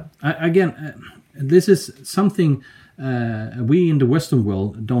 before. Yeah, Again, this is something we in the Western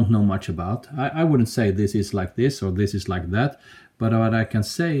world don't know much about. I wouldn't say this is like this or this is like that, but what I can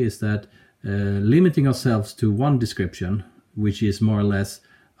say is that limiting ourselves to one description, which is more or less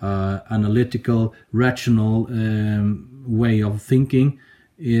analytical, rational way of thinking,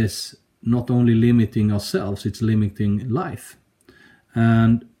 is not only limiting ourselves, it's limiting life.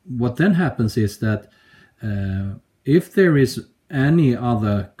 And what then happens is that if there is any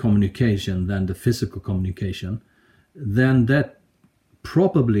other communication than the physical communication, then that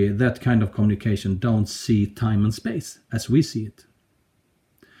kind of communication don't see time and space as we see it.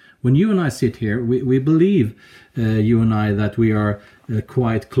 When you and I sit here, we believe, you and I, that we are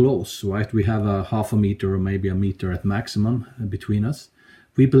quite close, right? We have a half a meter or maybe a meter at maximum between us.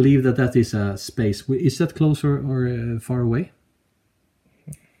 We believe that is a space. Is that closer or far away?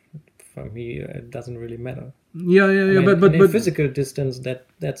 for me it doesn't really matter. Yeah, I mean, but in a physical distance,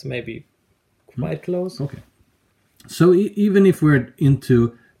 that's maybe quite close. Okay. So even if we're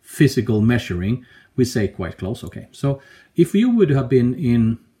into physical measuring, we say quite close. Okay. So if you would have been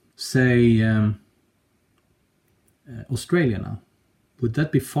in, say, Australia now, would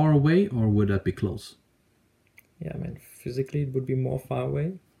that be far away or would that be close? Yeah, I mean, physically it would be more far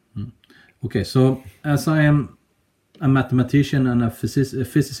away. Okay. So as I am a mathematician and a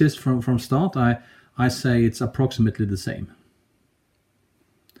physicist from start, I say it's approximately the same.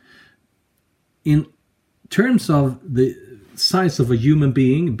 In terms of the size of a human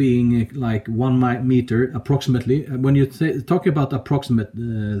being like 1 meter approximately, when you talk about approximate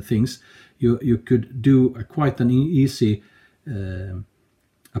things, you could do quite an easy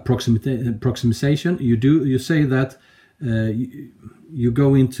approximation. You say that you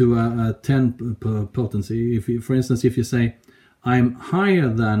go into a 10 potency. For instance, if you say I'm higher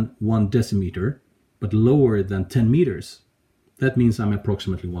than 1 decimeter but lower than 10 meters, that means I'm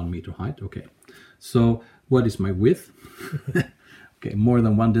approximately 1 meter height. Okay. So what is my width? Okay, more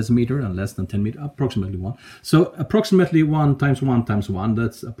than 1 decimeter and less than 10 meters, approximately 1. So approximately 1 times 1 times 1,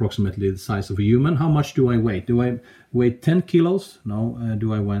 that's approximately the size of a human. How much do I weigh? Do I weigh 10 kilos? No.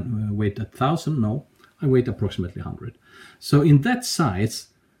 Do I weigh 1,000? No. I weigh approximately 100. So in that size,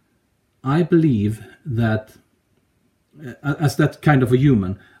 I believe that as that kind of a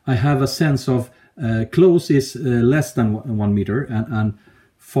human, I have a sense of close is less than 1 meter and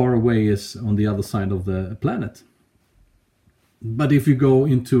far away is on the other side of the planet. But if you go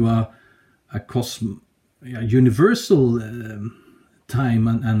into a universal time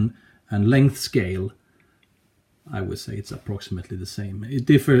and length scale, I would say it's approximately the same. It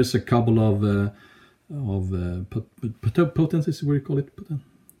differs a couple of potencies. What do you call it?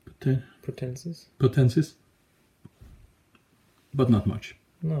 potencies, but not much.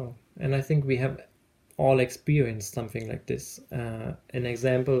 No, and I think we have all experienced something like this. An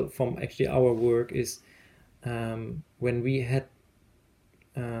example from actually our work is when we had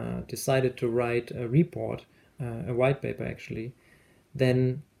decided to write a report, a white paper actually,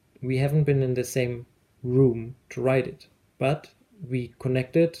 then we haven't been in the same room to write it, but we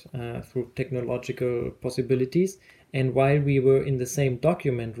connected through technological possibilities, and while we were in the same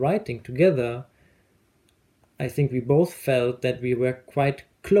document writing together, I think we both felt that we were quite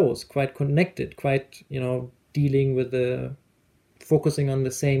close, quite connected, quite, dealing with focusing on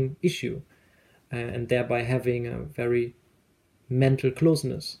the same issue, and thereby having a very mental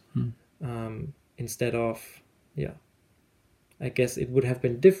closeness. Instead of, I guess it would have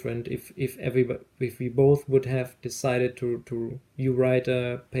been different if we both would have decided to you write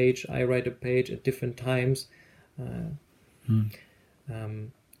a page, I write a page at different times.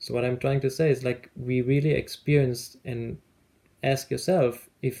 So what I'm trying to say is, like, we really experienced, and ask yourself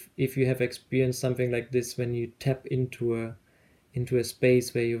if you have experienced something like this when you tap into a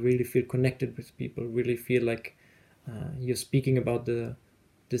space where you really feel connected with people, really feel like you're speaking about the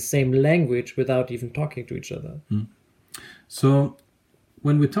same language without even talking to each other. So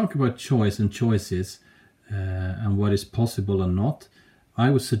when we talk about choice and choices and what is possible or not,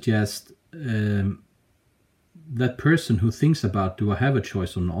 I would suggest that person who thinks about, do I have a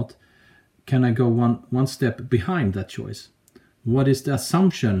choice or not, can I go one step behind that choice? What is the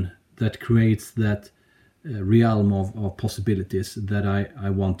assumption that creates that realm of possibilities that I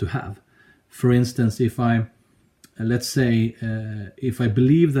want to have? For instance, if I believe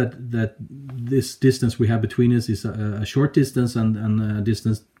that this distance we have between us is a short distance, and a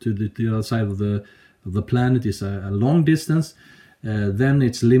distance to the other side of the planet is a long distance, then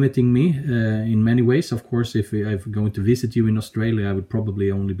it's limiting me in many ways. Of course, if I'm going to visit you in Australia, I would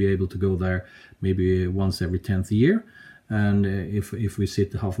probably only be able to go there maybe once every 10th year. And if we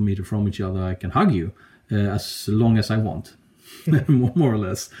sit half a meter from each other, I can hug you as long as I want, more or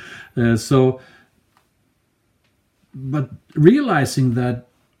less. But realizing that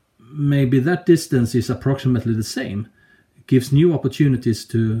maybe that distance is approximately the same gives new opportunities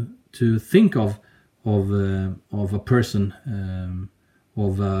to think of a person,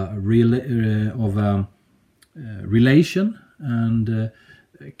 of a relation, and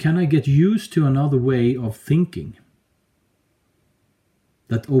can I get used to another way of thinking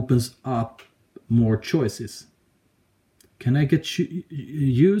that opens up more choices? Can I get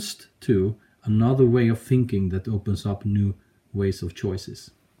used to another way of thinking that opens up new ways of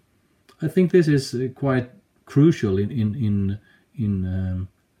choices? I think this is quite crucial in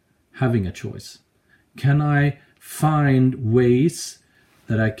having a choice. Can I find ways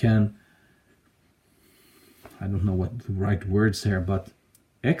that I can, I don't know what the right words here, but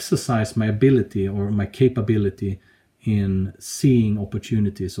exercise my ability or my capability in seeing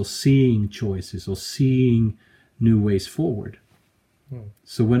opportunities or seeing choices or seeing new ways forward.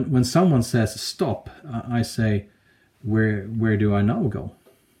 So when someone says stop, I say, where do I now go?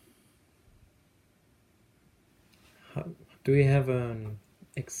 Do you have an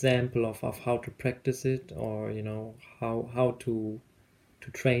example of how to practice it, or how to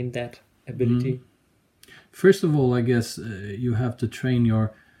train that ability? First of all, I guess you have to train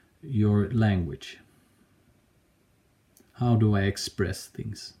your language. How do I express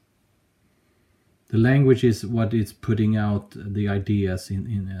things? The language is what is putting out the ideas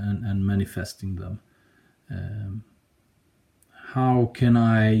and manifesting them. How can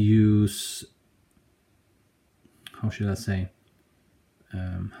I use, how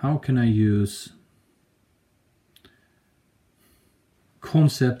can I use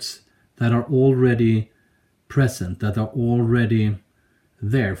concepts that are already present, that are already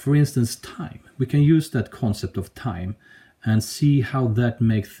there? For instance, time. We can use that concept of time and see how that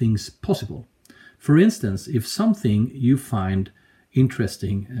makes things possible. For instance, if something you find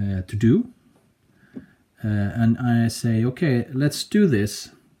interesting to do, and I say, okay, let's do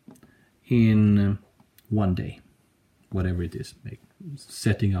this in 1 day, whatever it is,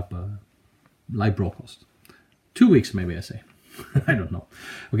 setting up a live broadcast. 2 weeks, maybe I say. I don't know.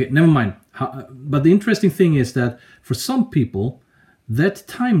 Okay, never mind. But the interesting thing is that for some people, that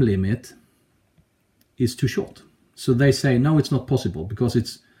time limit is too short. So they say, no, it's not possible because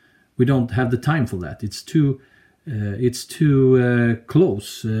we don't have the time for that. It's too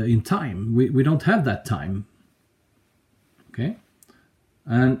close in time. We don't have that time. Okay?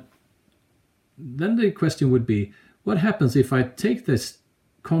 And then the question would be, what happens if I take this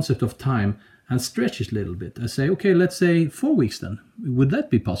concept of time and stretch it a little bit? I say, okay, let's say 4 weeks then. Would that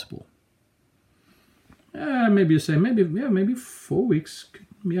be possible? Maybe you say maybe 4 weeks.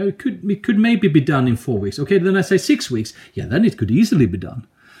 Yeah, it could maybe be done in 4 weeks. Okay, then I say 6 weeks. Yeah, then it could easily be done.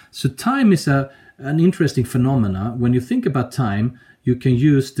 So time is an interesting phenomena. When you think about time, you can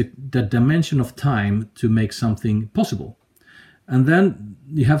use the dimension of time to make something possible. And then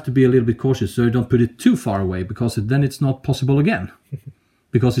you have to be a little bit cautious so you don't put it too far away, because then it's not possible again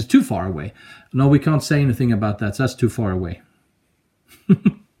because it's too far away. No, we can't say anything about that. That's too far away.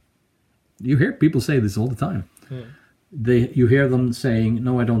 You hear people say this all the time. You hear them saying,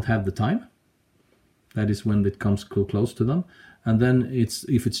 no, I don't have the time. That is when it comes close to them. And then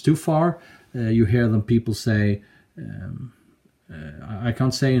if it's too far, you hear people say, I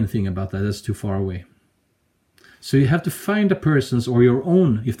can't say anything about that. That's too far away. So you have to find a person's or your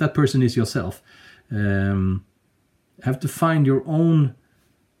own, if that person is yourself, have to find your own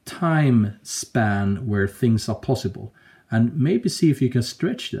time span where things are possible, and maybe see if you can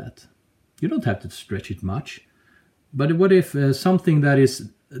stretch that. You don't have to stretch it much, but what if something that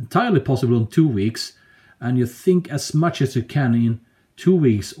is entirely possible in 2 weeks, and you think as much as you can in 2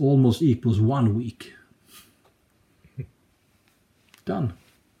 weeks almost equals 1 week? Done.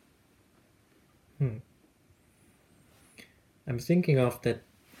 I'm thinking of that.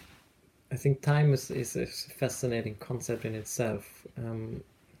 I think time is a fascinating concept in itself.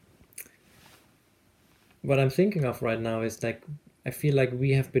 What I'm thinking of right now is like, I feel like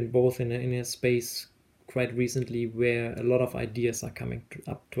we have been both in a space quite recently where a lot of ideas are coming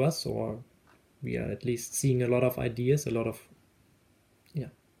up to us, or we are at least seeing a lot of ideas,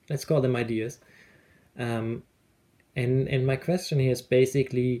 let's call them ideas. And my question here is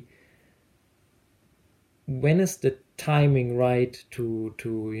basically, when is the timing right to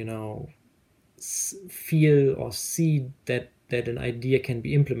feel or see that an idea can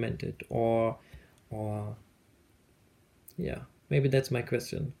be implemented, or maybe that's my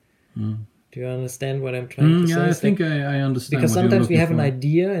question. Do you understand what I'm trying to say? Yeah, I think I understand. Because sometimes we have an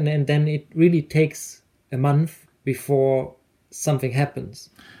idea and then it really takes a month before something happens.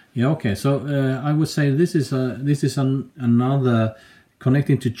 Yeah, okay. So I would say this is another,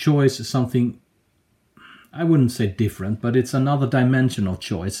 connecting to choice, something I wouldn't say different, but it's another dimension of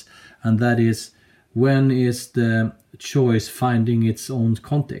choice, and that is, when is the choice finding its own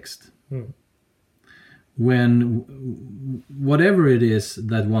context? When whatever it is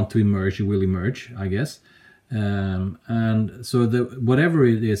that want to emerge, it will emerge, I guess. And so whatever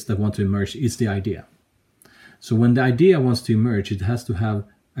it is that want to emerge is the idea. So when the idea wants to emerge, it has to have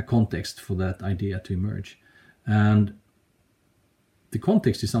a context for that idea to emerge. And the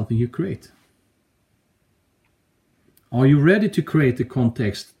context is something you create. Are you ready to create the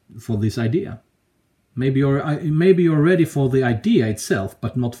context for this idea? Maybe you're ready for the idea itself,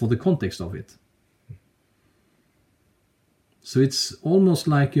 but not for the context of it. So it's almost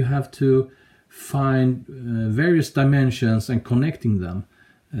like you have to find various dimensions and connecting them.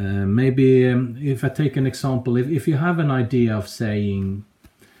 Maybe if I take an example, if you have an idea of saying,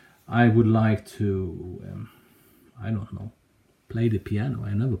 I would like to, I don't know, play the piano.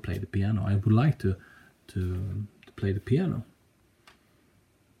 I never played the piano. I would like to play the piano.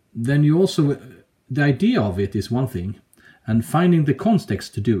 Then you also, the idea of it is one thing, and finding the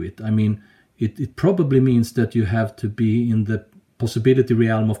context to do it. I mean, it probably means that you have to be in the possibility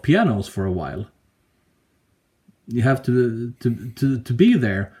realm of pianos for a while. You have to be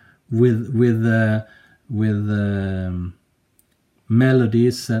there with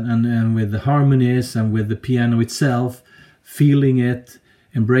melodies and with the harmonies and with the piano itself, feeling it,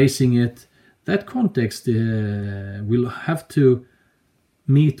 embracing it. That context will have to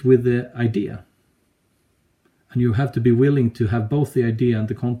meet with the idea. And you have to be willing to have both the idea and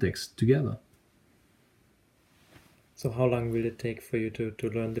the context together. So how long will it take for you to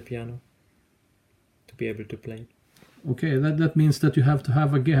learn the piano? To be able to play? Okay, that means that you have to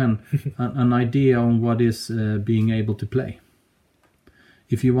have, again, an idea on what is being able to play.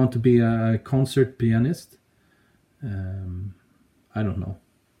 If you want to be a concert pianist, I don't know,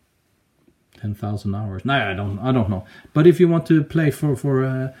 10,000 hours. No, I don't know. But if you want to play for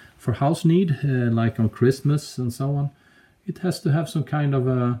house need, like on Christmas and so on, it has to have some kind of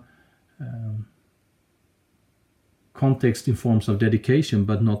a context in forms of dedication,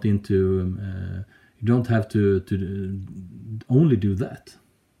 but not into. You don't have to only do that.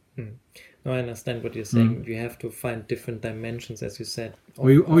 No, I understand what you're saying. You have to find different dimensions, as you said. Are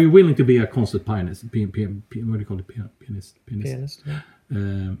you willing to be a concert pianist? What do you call it? Pianist. Yeah.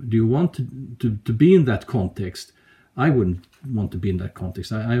 Do you want to be in that context? I wouldn't want to be in that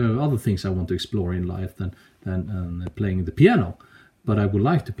context. I have other things I want to explore in life than playing the piano, but I would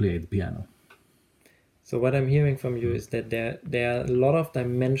like to play the piano. So what I'm hearing from you is that there are a lot of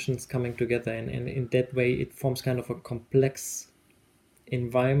dimensions coming together, and in that way it forms kind of a complex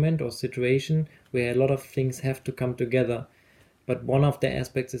environment or situation where a lot of things have to come together. But one of the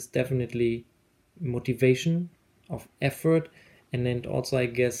aspects is definitely motivation of effort, and then also, I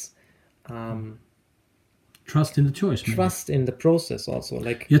guess, trust in the choice. Maybe. Trust in the process also.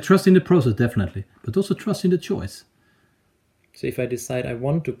 Like, yeah, trust in the process, definitely. But also trust in the choice. So if I decide I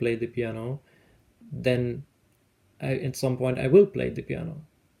want to play the piano, then at some point I will play the piano.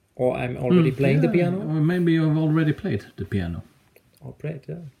 Or I'm already playing the piano. Or maybe you've already played the piano. Or played,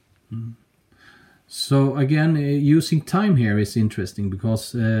 yeah. So again, using time here is interesting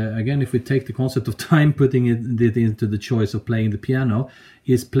because, again, if we take the concept of time, putting it into the choice of playing the piano,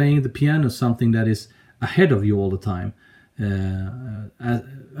 is playing the piano something that is ahead of you all the time.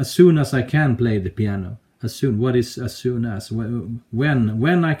 As soon as I can play the piano. As soon, what is as soon as?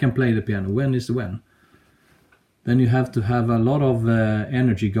 When I can play the piano? When is the when? Then you have to have a lot of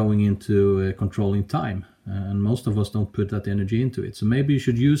energy going into controlling time. And most of us don't put that energy into it. So maybe you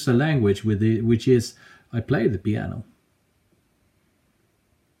should use a language which is, I play the piano.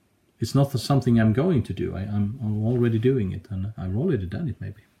 It's not something I'm going to do. I'm already doing it, and I've already done it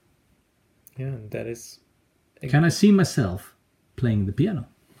maybe. Yeah, that is... Can I see myself playing the piano?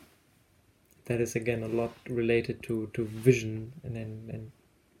 That is again a lot related to vision and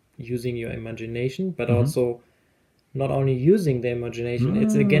using your imagination, but also not only using the imagination,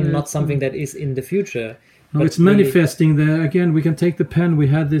 it's again not something that is in the future. No, it's manifesting. Again, we can take the pen. We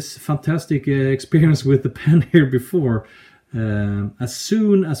had this fantastic experience with the pen here before. As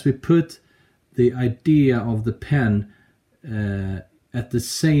soon as we put the idea of the pen at the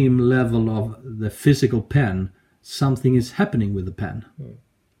same level of the physical pen, something is happening with the pen.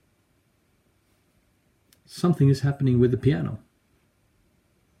 Something is happening with the piano.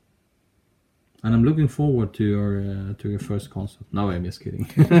 And I'm looking forward to your first concert. No, I'm just kidding.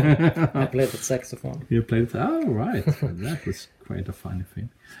 I played the saxophone. You played it? Oh, right. That was quite a funny thing.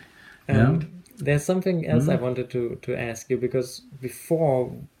 There's something else I wanted to ask you, because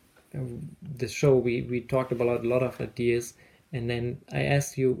before the show we talked about a lot of ideas, and then I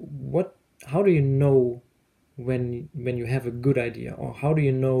asked you, how do you know when you have a good idea, or how do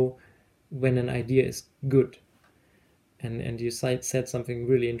you know when an idea is good? And you said something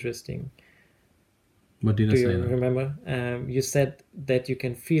really interesting. What did I say? Do you remember? You said that you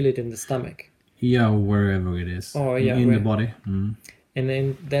can feel it in the stomach. Yeah, wherever it is. Oh, yeah, in the body. And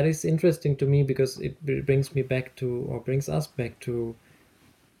then that is interesting to me, because it brings me back to, or brings us back to,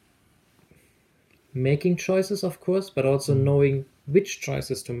 making choices, of course, but also knowing which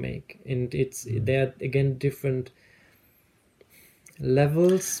choices to make. And there are again different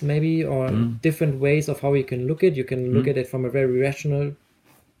levels maybe, or different ways of how you can look at it. You can look at it from a very rational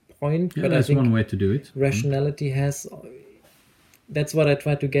point, Yeah, but that's I think one way to do it. rationality has, that's what I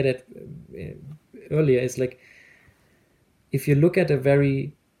tried to get at earlier, is like, if you look at a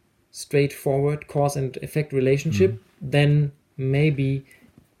very straightforward cause and effect relationship, then maybe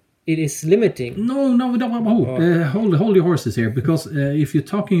it is limiting. No, hold your horses here, because if you're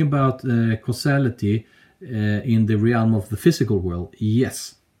talking about causality in the realm of the physical world,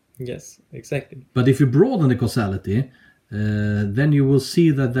 yes. Yes, exactly. But if you broaden the causality, then you will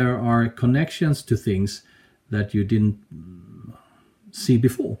see that there are connections to things that you didn't see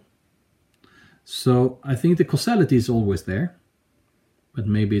before. So I think the causality is always there, but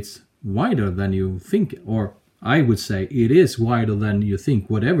maybe it's wider than you think, or I would say it is wider than you think.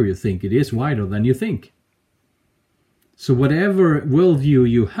 Whatever you think, it is wider than you think. So whatever worldview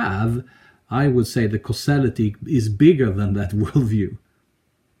you have, I would say the causality is bigger than that worldview.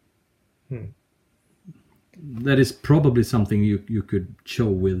 That is probably something you could show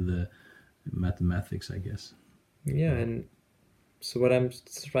with mathematics, I guess. Yeah, and so what I'm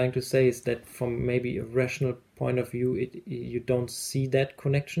trying to say is that from maybe a rational point of view, you don't see that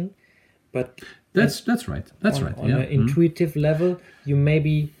connection, but that's right. That's right. On an intuitive level, you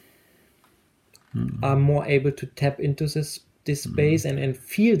maybe are more able to tap into this space and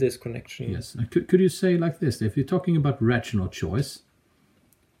feel this connection. Yes. Could you say like this? If you're talking about rational choice,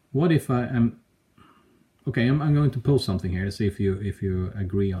 what if I am? Okay, I'm going to pose something here. See if you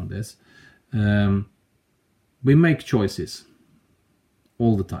agree on this. We make choices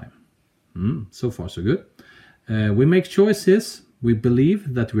all the time. So far, so good. We make choices. We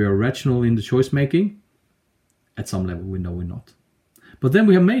believe that we are rational in the choice making. At some level, we know we're not. But then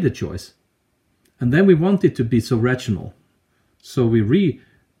we have made a choice. And then we want it to be so rational. So we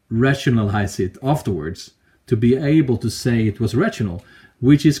re-rationalize it afterwards to be able to say it was rational,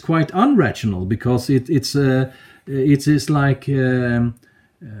 which is quite unrational, because it's like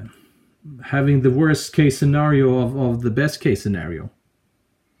having the worst case scenario of the best case scenario.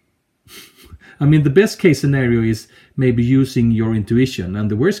 I mean, the best case scenario is maybe using your intuition,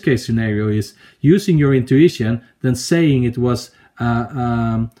 and the worst case scenario is using your intuition, then saying it was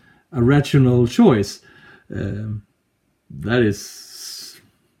a rational choice. That is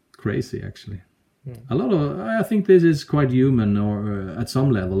crazy, actually. A lot of, I think this is quite human, or at some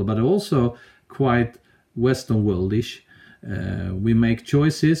level, but also quite Western worldish. We make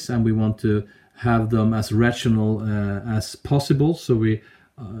choices and we want to have them as rational as possible, so we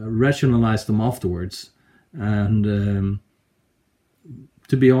rationalize them afterwards. And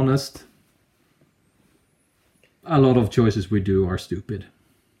to be honest, a lot of choices we do are stupid.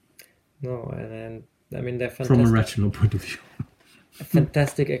 No, and I mean, they're fantastic. From a rational point of view.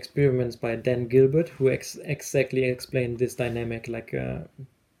 Fantastic experiments by Dan Gilbert, who exactly explained this dynamic. Like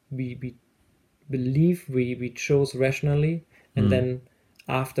we believe we chose rationally, and then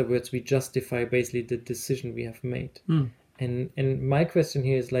afterwards we justify basically the decision we have made. And my question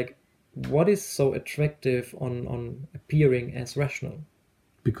here is like, what is so attractive on appearing as rational?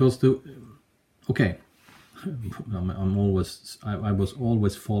 Because I was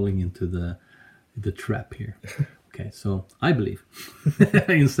always falling into the trap here. Okay, so I believe,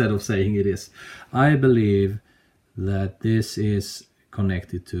 instead of saying it is, I believe that this is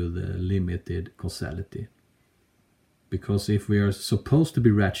connected to the limited causality. Because if we are supposed to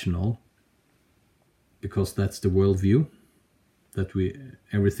be rational, because that's the worldview, that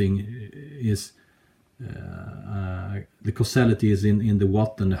everything is, the causality is in the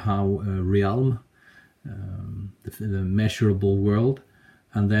what and the how realm, the measurable world,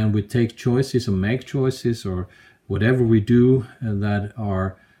 and then we take choices or make choices or whatever we do that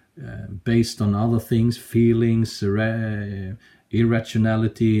are based on other things, feelings,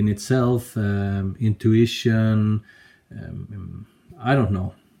 irrationality in itself, intuition, I don't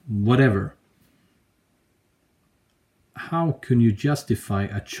know, whatever. How can you justify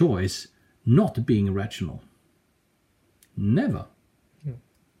a choice not being rational? Never.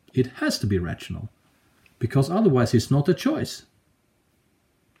 It has to be rational, because otherwise it's not a choice,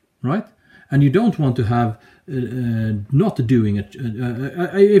 right? And you don't want to have not doing it.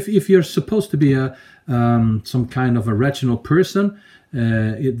 If you're supposed to be some kind of a rational person,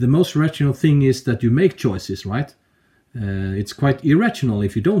 the most rational thing is that you make choices, right? It's quite irrational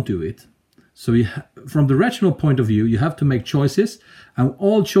if you don't do it. So from the rational point of view, you have to make choices, and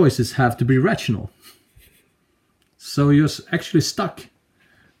all choices have to be rational. So you're actually stuck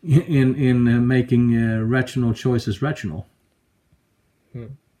in making rational choices rational.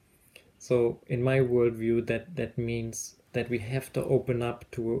 So in my worldview, that means that we have to open up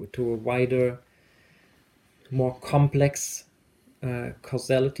to a wider, more complex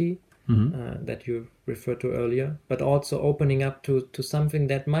causality that you referred to earlier, but also opening up to something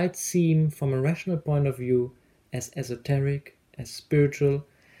that might seem from a rational point of view as esoteric, as spiritual,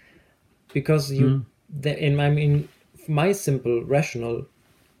 because in my simple rational,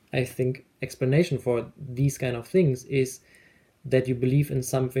 I think, explanation for these kind of things is that you believe in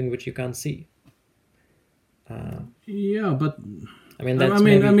something which you can't see. Yeah, but I mean, that's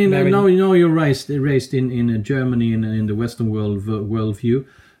now you're raised in Germany in the Western worldview,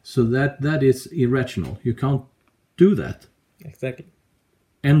 so that is irrational. You can't do that. Exactly.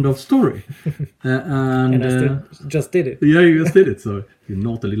 End of story. And I just did it. Yeah, you just did it. So you're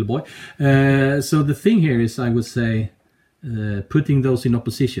not a little boy. So the thing here is, I would say, putting those in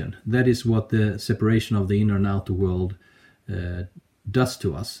opposition. That is what the separation of the inner and outer world does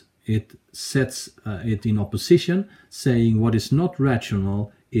to us. It sets it in opposition, saying what is not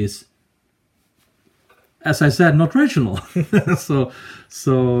rational is, as I said, not rational. so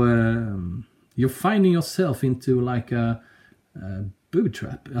you're finding yourself into like a booby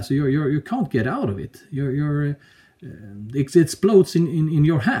trap. So you can't get out of it. It explodes in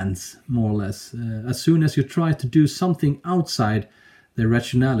your hands, more or less. As soon as you try to do something outside the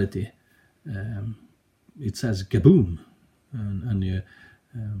rationality, it says kaboom, and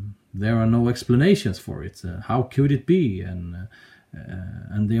there are no explanations for it. How could it be? And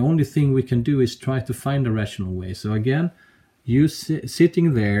the only thing we can do is try to find a rational way. So again, you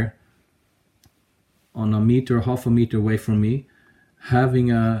sitting there on half a meter away from me,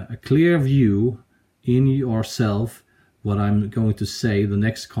 having a clear view in yourself what I'm going to say the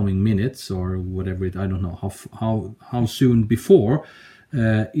next coming minutes or whatever I don't know how soon before,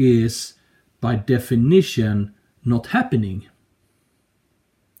 is by definition not happening.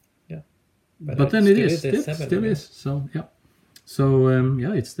 Yeah, but then it is still is. So yeah, so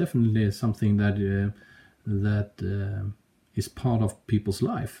it's definitely something that is part of people's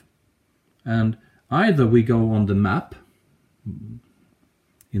life, and either we go on the map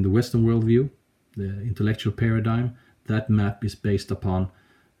in the Western worldview, the intellectual paradigm, that map is based upon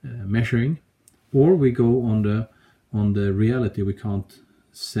measuring, or we go on the reality. We can't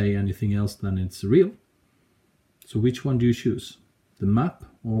say anything else than it's real. So which one do you choose? The map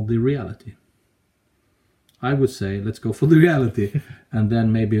or the reality? I would say let's go for the reality and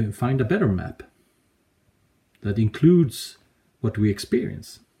then maybe find a better map that includes what we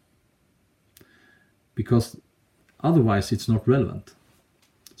experience. Because otherwise it's not relevant.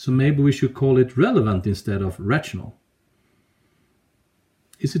 So maybe we should call it relevant instead of rational.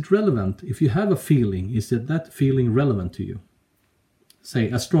 Is it relevant? If you have a feeling, is that feeling relevant to you? Say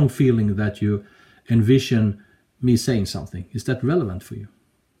a strong feeling that you envision me saying something. Is that relevant for you?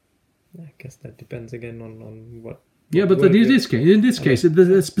 I guess that depends again on what. Yeah, but in this case,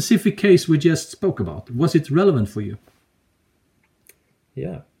 the specific case we just spoke about, was it relevant for you?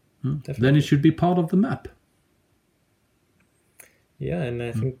 Yeah, definitely. Then it should be part of the map. Yeah, and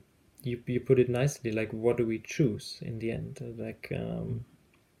I think you put it nicely. Like, what do we choose in the end? Like,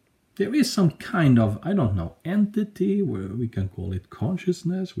 there is some kind of, I don't know, entity where we can call it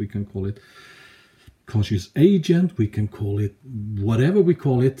consciousness, we can call it conscious agent, we can call it whatever we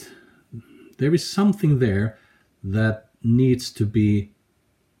call it. There is something there that needs to be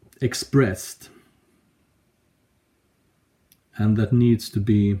expressed and that needs to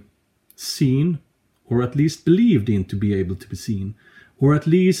be seen, or at least believed in to be able to be seen, or at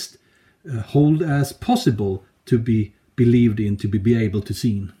least hold as possible to be believed in to be able to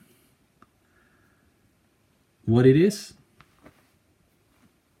seen. What it is?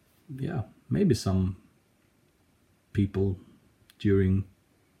 Yeah, maybe some people during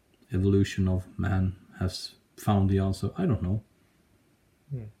evolution of man has found the answer. I don't know.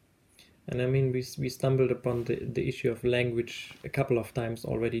 And I mean, we stumbled upon the issue of language a couple of times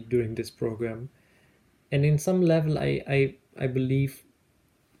already during this program. And in some level, I believe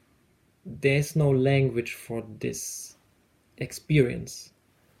there's no language for this experience.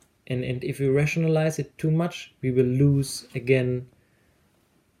 And if we rationalize it too much, we will lose again,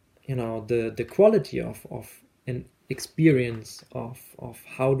 the quality of an experience of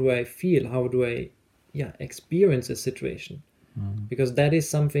how do I feel, how do I experience a situation. Because that is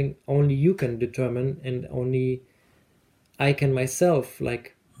something only you can determine, and only I can myself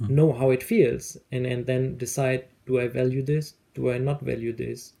know how it feels, and then decide, do I value this, do I not value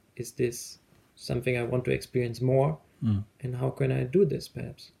this, is this something I want to experience more, and how can I do this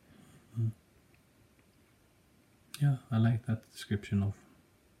perhaps. Yeah, I like that description of,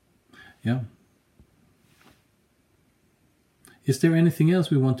 Is there anything else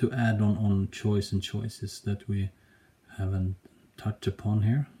we want to add on choice and choices that we haven't touched upon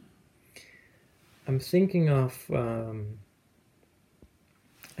here? I'm thinking of,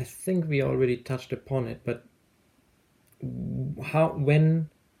 I think we already touched upon it, but when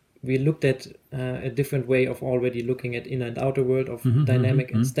we looked at a different way of already looking at inner and outer world of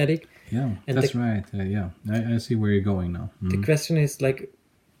dynamic and static. Yeah, and that's right. I see where you're going now. The question is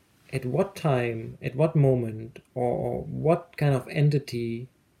at what time, at what moment, or what kind of entity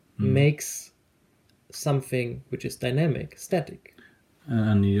makes something which is dynamic static?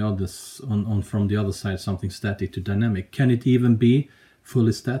 And the others from the other side, something static to dynamic. Can it even be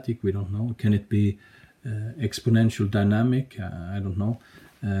fully static? We don't know. Can it be exponential dynamic? I don't know.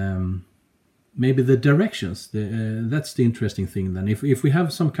 Maybe the directions. That's the interesting thing. Then, if we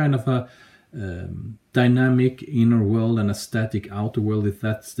have some kind of a dynamic inner world and a static outer world, if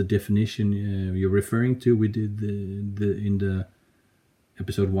that's the definition you're referring to, we did in the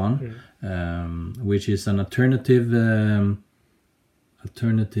episode 1, which is an alternative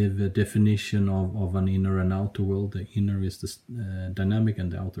definition of an inner and outer world. The inner is the dynamic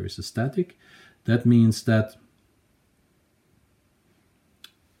and the outer is the static. That means that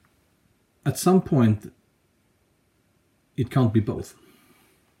at some point it can't be both.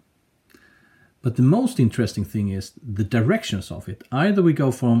 But the most interesting thing is the directions of it. Either we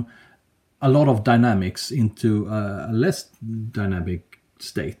go from a lot of dynamics into a less dynamic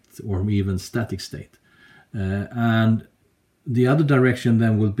state, or even static state. And the other direction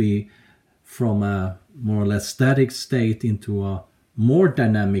then will be from a more or less static state into a more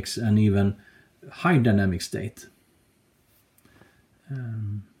dynamics and even high dynamic state.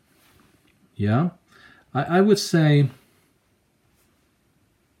 I would say,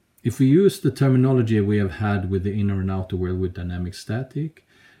 if we use the terminology we have had with the inner and outer world with dynamic static,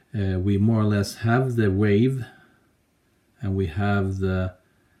 we more or less have the wave, and we have the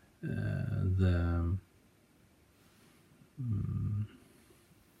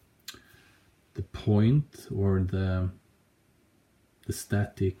point, or the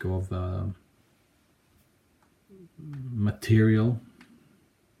static of material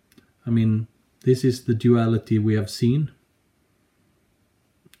I mean, this is the duality we have seen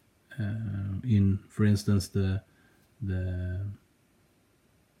in, for instance, the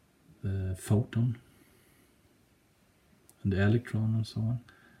photon and the electron and so on.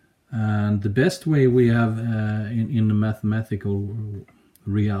 And the best way we have in the mathematical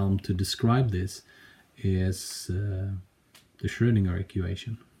realm to describe this is the Schrödinger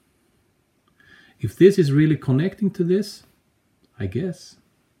equation. If this is really connecting to this, I guess,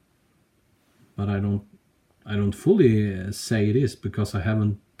 but I don't fully say it is, because I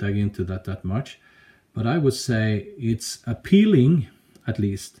haven't dug into that much. But I would say it's appealing, at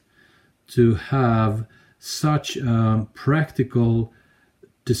least, to have such a practical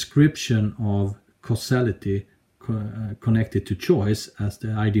description of causality connected to choice as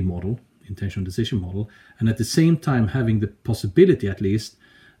the ID model, intentional decision model, and at the same time having the possibility, at least,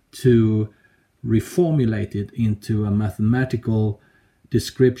 to reformulate it into a mathematical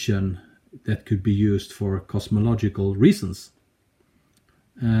description that could be used for cosmological reasons.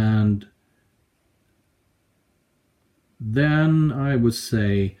 And then I would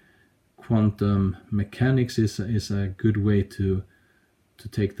say quantum mechanics is a good way to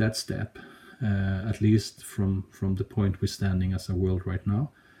take that step, at least from the point we're standing as a world right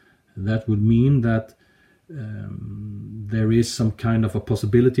now. That would mean that there is some kind of a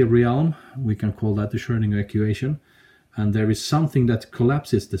possibility realm. We can call that the Schrödinger equation. And there is something that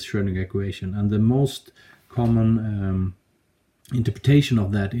collapses the Schrödinger equation. And the most common interpretation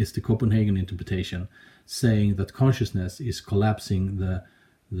of that is the Copenhagen interpretation, saying that consciousness is collapsing the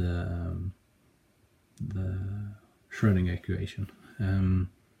Schrödinger equation.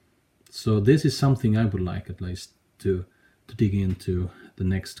 So this is something I would like, at least, to dig into the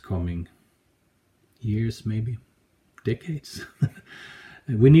next coming years, maybe decades.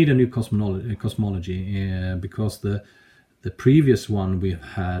 We need a new cosmology because the previous one we've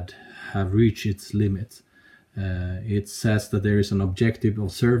had have reached its limits. It says that there is an objective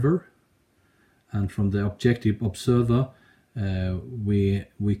observer, and from the objective observer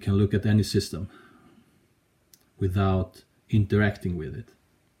we can look at any system without interacting with it.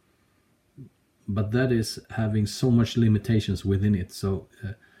 But that is having so much limitations within it. So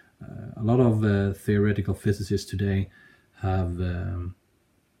a lot of theoretical physicists today have,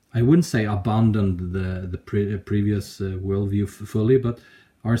 I wouldn't say abandoned the previous worldview fully, but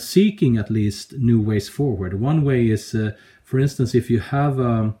are seeking at least new ways forward. One way is, for instance, if you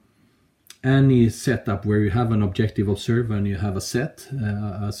have any setup where you have an objective observer and you have a set,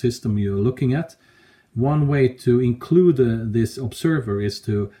 a system you're looking at, one way to include this observer is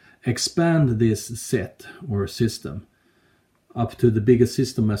to expand this set or system up to the biggest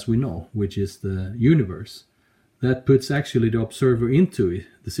system as we know, which is the universe. That puts actually the observer into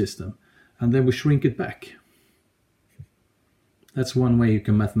the system, and then we shrink it back. That's one way you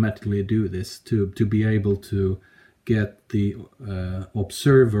can mathematically do this, to be able to get the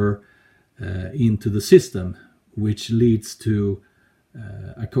observer into the system, which leads to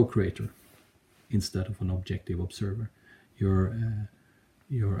a co-creator instead of an objective observer.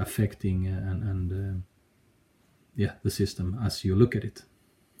 You're affecting and the system as you look at it.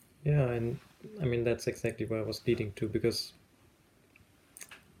 Yeah, and I mean that's exactly where I was leading to, because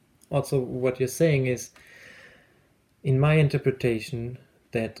also what you're saying is, in my interpretation,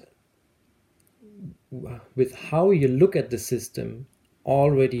 that with how you look at the system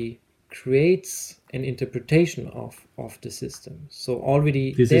already creates an interpretation of the system. So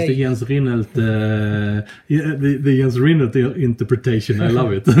already this is the Jens Rinelt the Jens Rinelt interpretation. I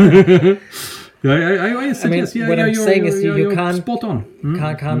love it. I suggest, what I'm saying is you can't spot on.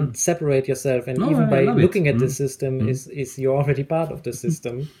 Can't separate yourself, and even by looking at the system is you're already part of the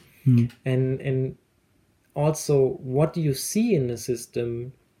system. And also what you see in the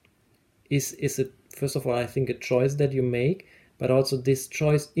system is a, first of all, I think, a choice that you make, but also this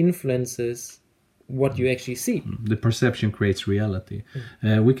choice influences what you actually see. The perception creates reality.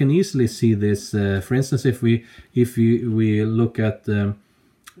 We can easily see this, for instance, if we look at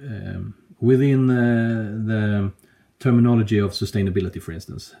within the terminology of sustainability, for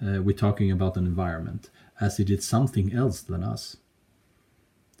instance, we're talking about an environment as it is something else than us.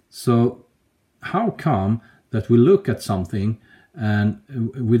 So how come that we look at something and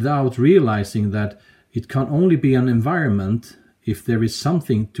without realizing that it can only be an environment if there is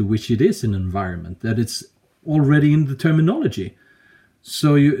something to which it is an environment, that it's already in the terminology.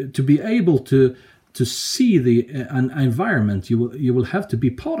 So to be able to see an environment, you will have to be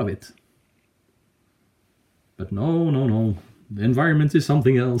part of it. But no, the environment is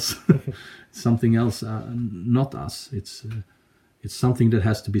something else. Something else, not us. It's something that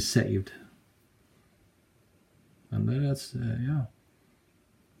has to be saved. And that's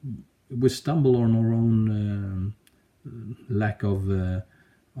we stumble on our own lack of I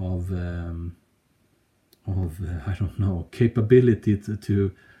don't know, capability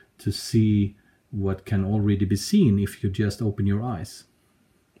to see what can already be seen if you just open your eyes.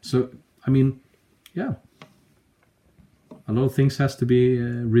 So I mean, yeah, a lot of things has to be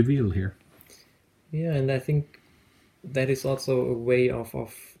revealed here. Yeah, and I think that is also a way of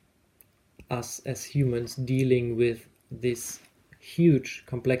us as humans dealing with this huge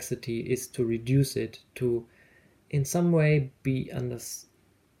complexity, is to reduce it to, in some way, be able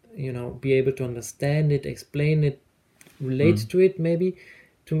to understand it, explain it, relate to it, maybe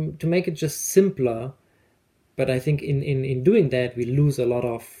to make it just simpler. But I think in doing that, we lose a lot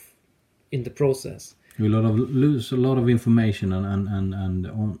of in the process. We lose a lot of information,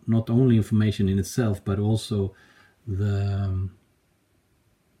 and not only information in itself, but also the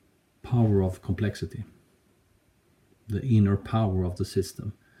power of complexity, the inner power of the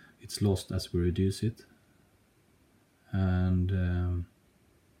system. It's lost as we reduce it, and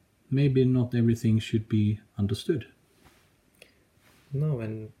maybe not everything should be understood. No,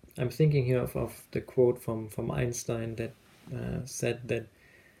 and I'm thinking here of the quote from Einstein that said that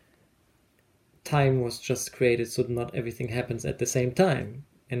time was just created so that not everything happens at the same time.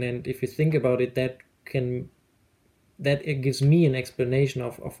 And then if you think about it, that it gives me an explanation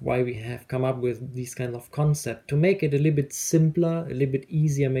of why we have come up with these kind of concept, to make it a little bit simpler, a little bit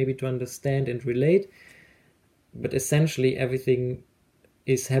easier maybe to understand and relate. But essentially everything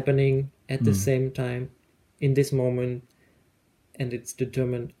is happening at the same time in this moment, and it's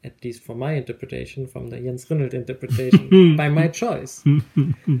determined, at least from my interpretation, from the Jens Rünnelt interpretation, by my choice.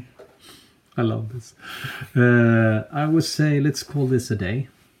 I love this. I would say let's call this a day.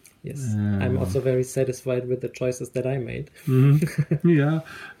 Yes, I'm also very satisfied with the choices that I made. Yeah,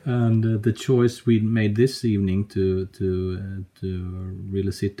 and the choice we made this evening to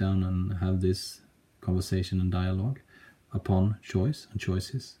really sit down and have this conversation and dialogue upon choice and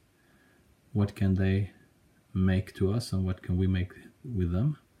choices. What can they make to us, and what can we make with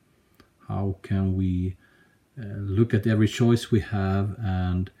them? How can we look at every choice we have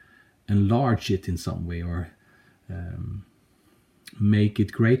and enlarge it in some way, or make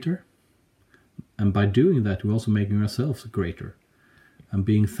it greater? And by doing that, we're also making ourselves greater, and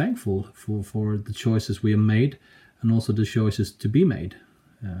being thankful for the choices we have made, and also the choices to be made.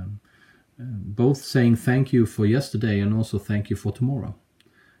 Both saying thank you for yesterday and also thank you for tomorrow.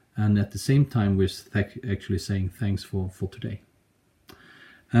 And at the same time, we're actually saying thanks for today.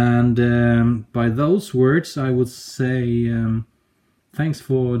 And by those words, I would say thanks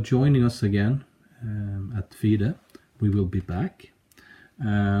for joining us again at FiDE. We will be back.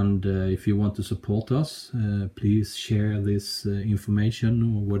 And if you want to support us, please share this information,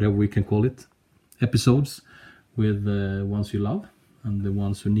 or whatever we can call it, episodes, with the ones you love, and the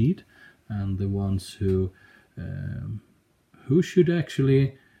ones who need, and the ones who should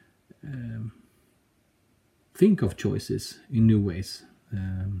actually think of choices in new ways.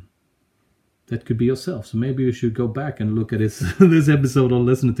 That could be yourself. So maybe you should go back and look at this episode, or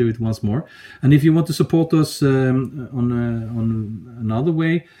listen to it once more. And if you want to support us on another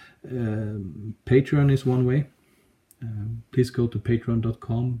way, Patreon is one way. Please go to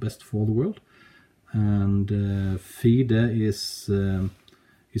patreon.com, best for the world. And FiDE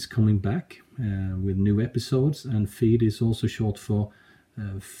is coming back with new episodes. And FiDE is also short for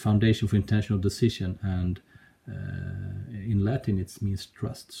Foundation for Intentional Decision, and in Latin it means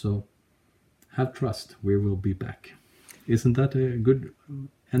trust. So have trust, we will be back. Isn't that a good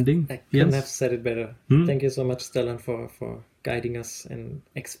ending? I couldn't have said it better. Thank you so much, Stellan, for guiding us and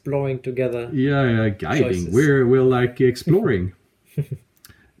exploring together. Yeah, guiding. Choices. We're like exploring.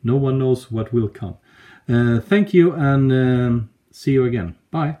 No one knows what will come. Thank you, and see you again.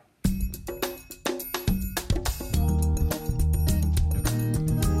 Bye.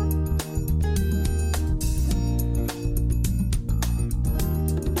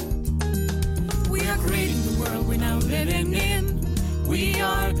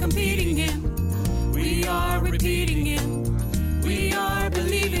 Competing in, we are repeating in, we are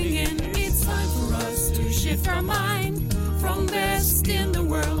believing in. It's time for us to shift our mind from best in the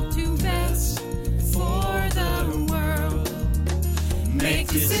world to best for the world. Make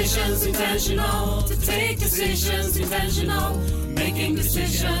decisions intentional, to take decisions intentional, making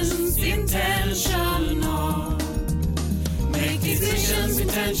decisions intentional. Make decisions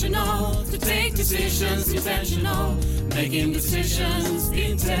intentional, to take decisions intentional, making decisions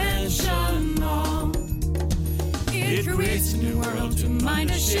intentional. It creates a new world to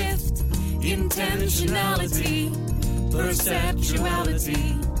mind a shift. Intentionality,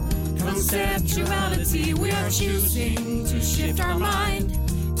 perceptuality, conceptuality. We are choosing to shift our mind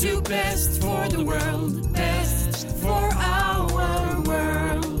do best for the world, best for our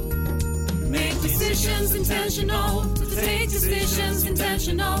world. Make decisions intentional, to take decisions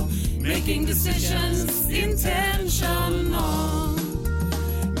intentional, making decisions intentional.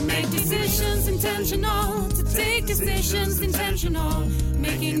 Make decisions intentional, to take decisions intentional,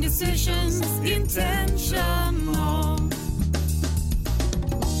 making decisions intentional.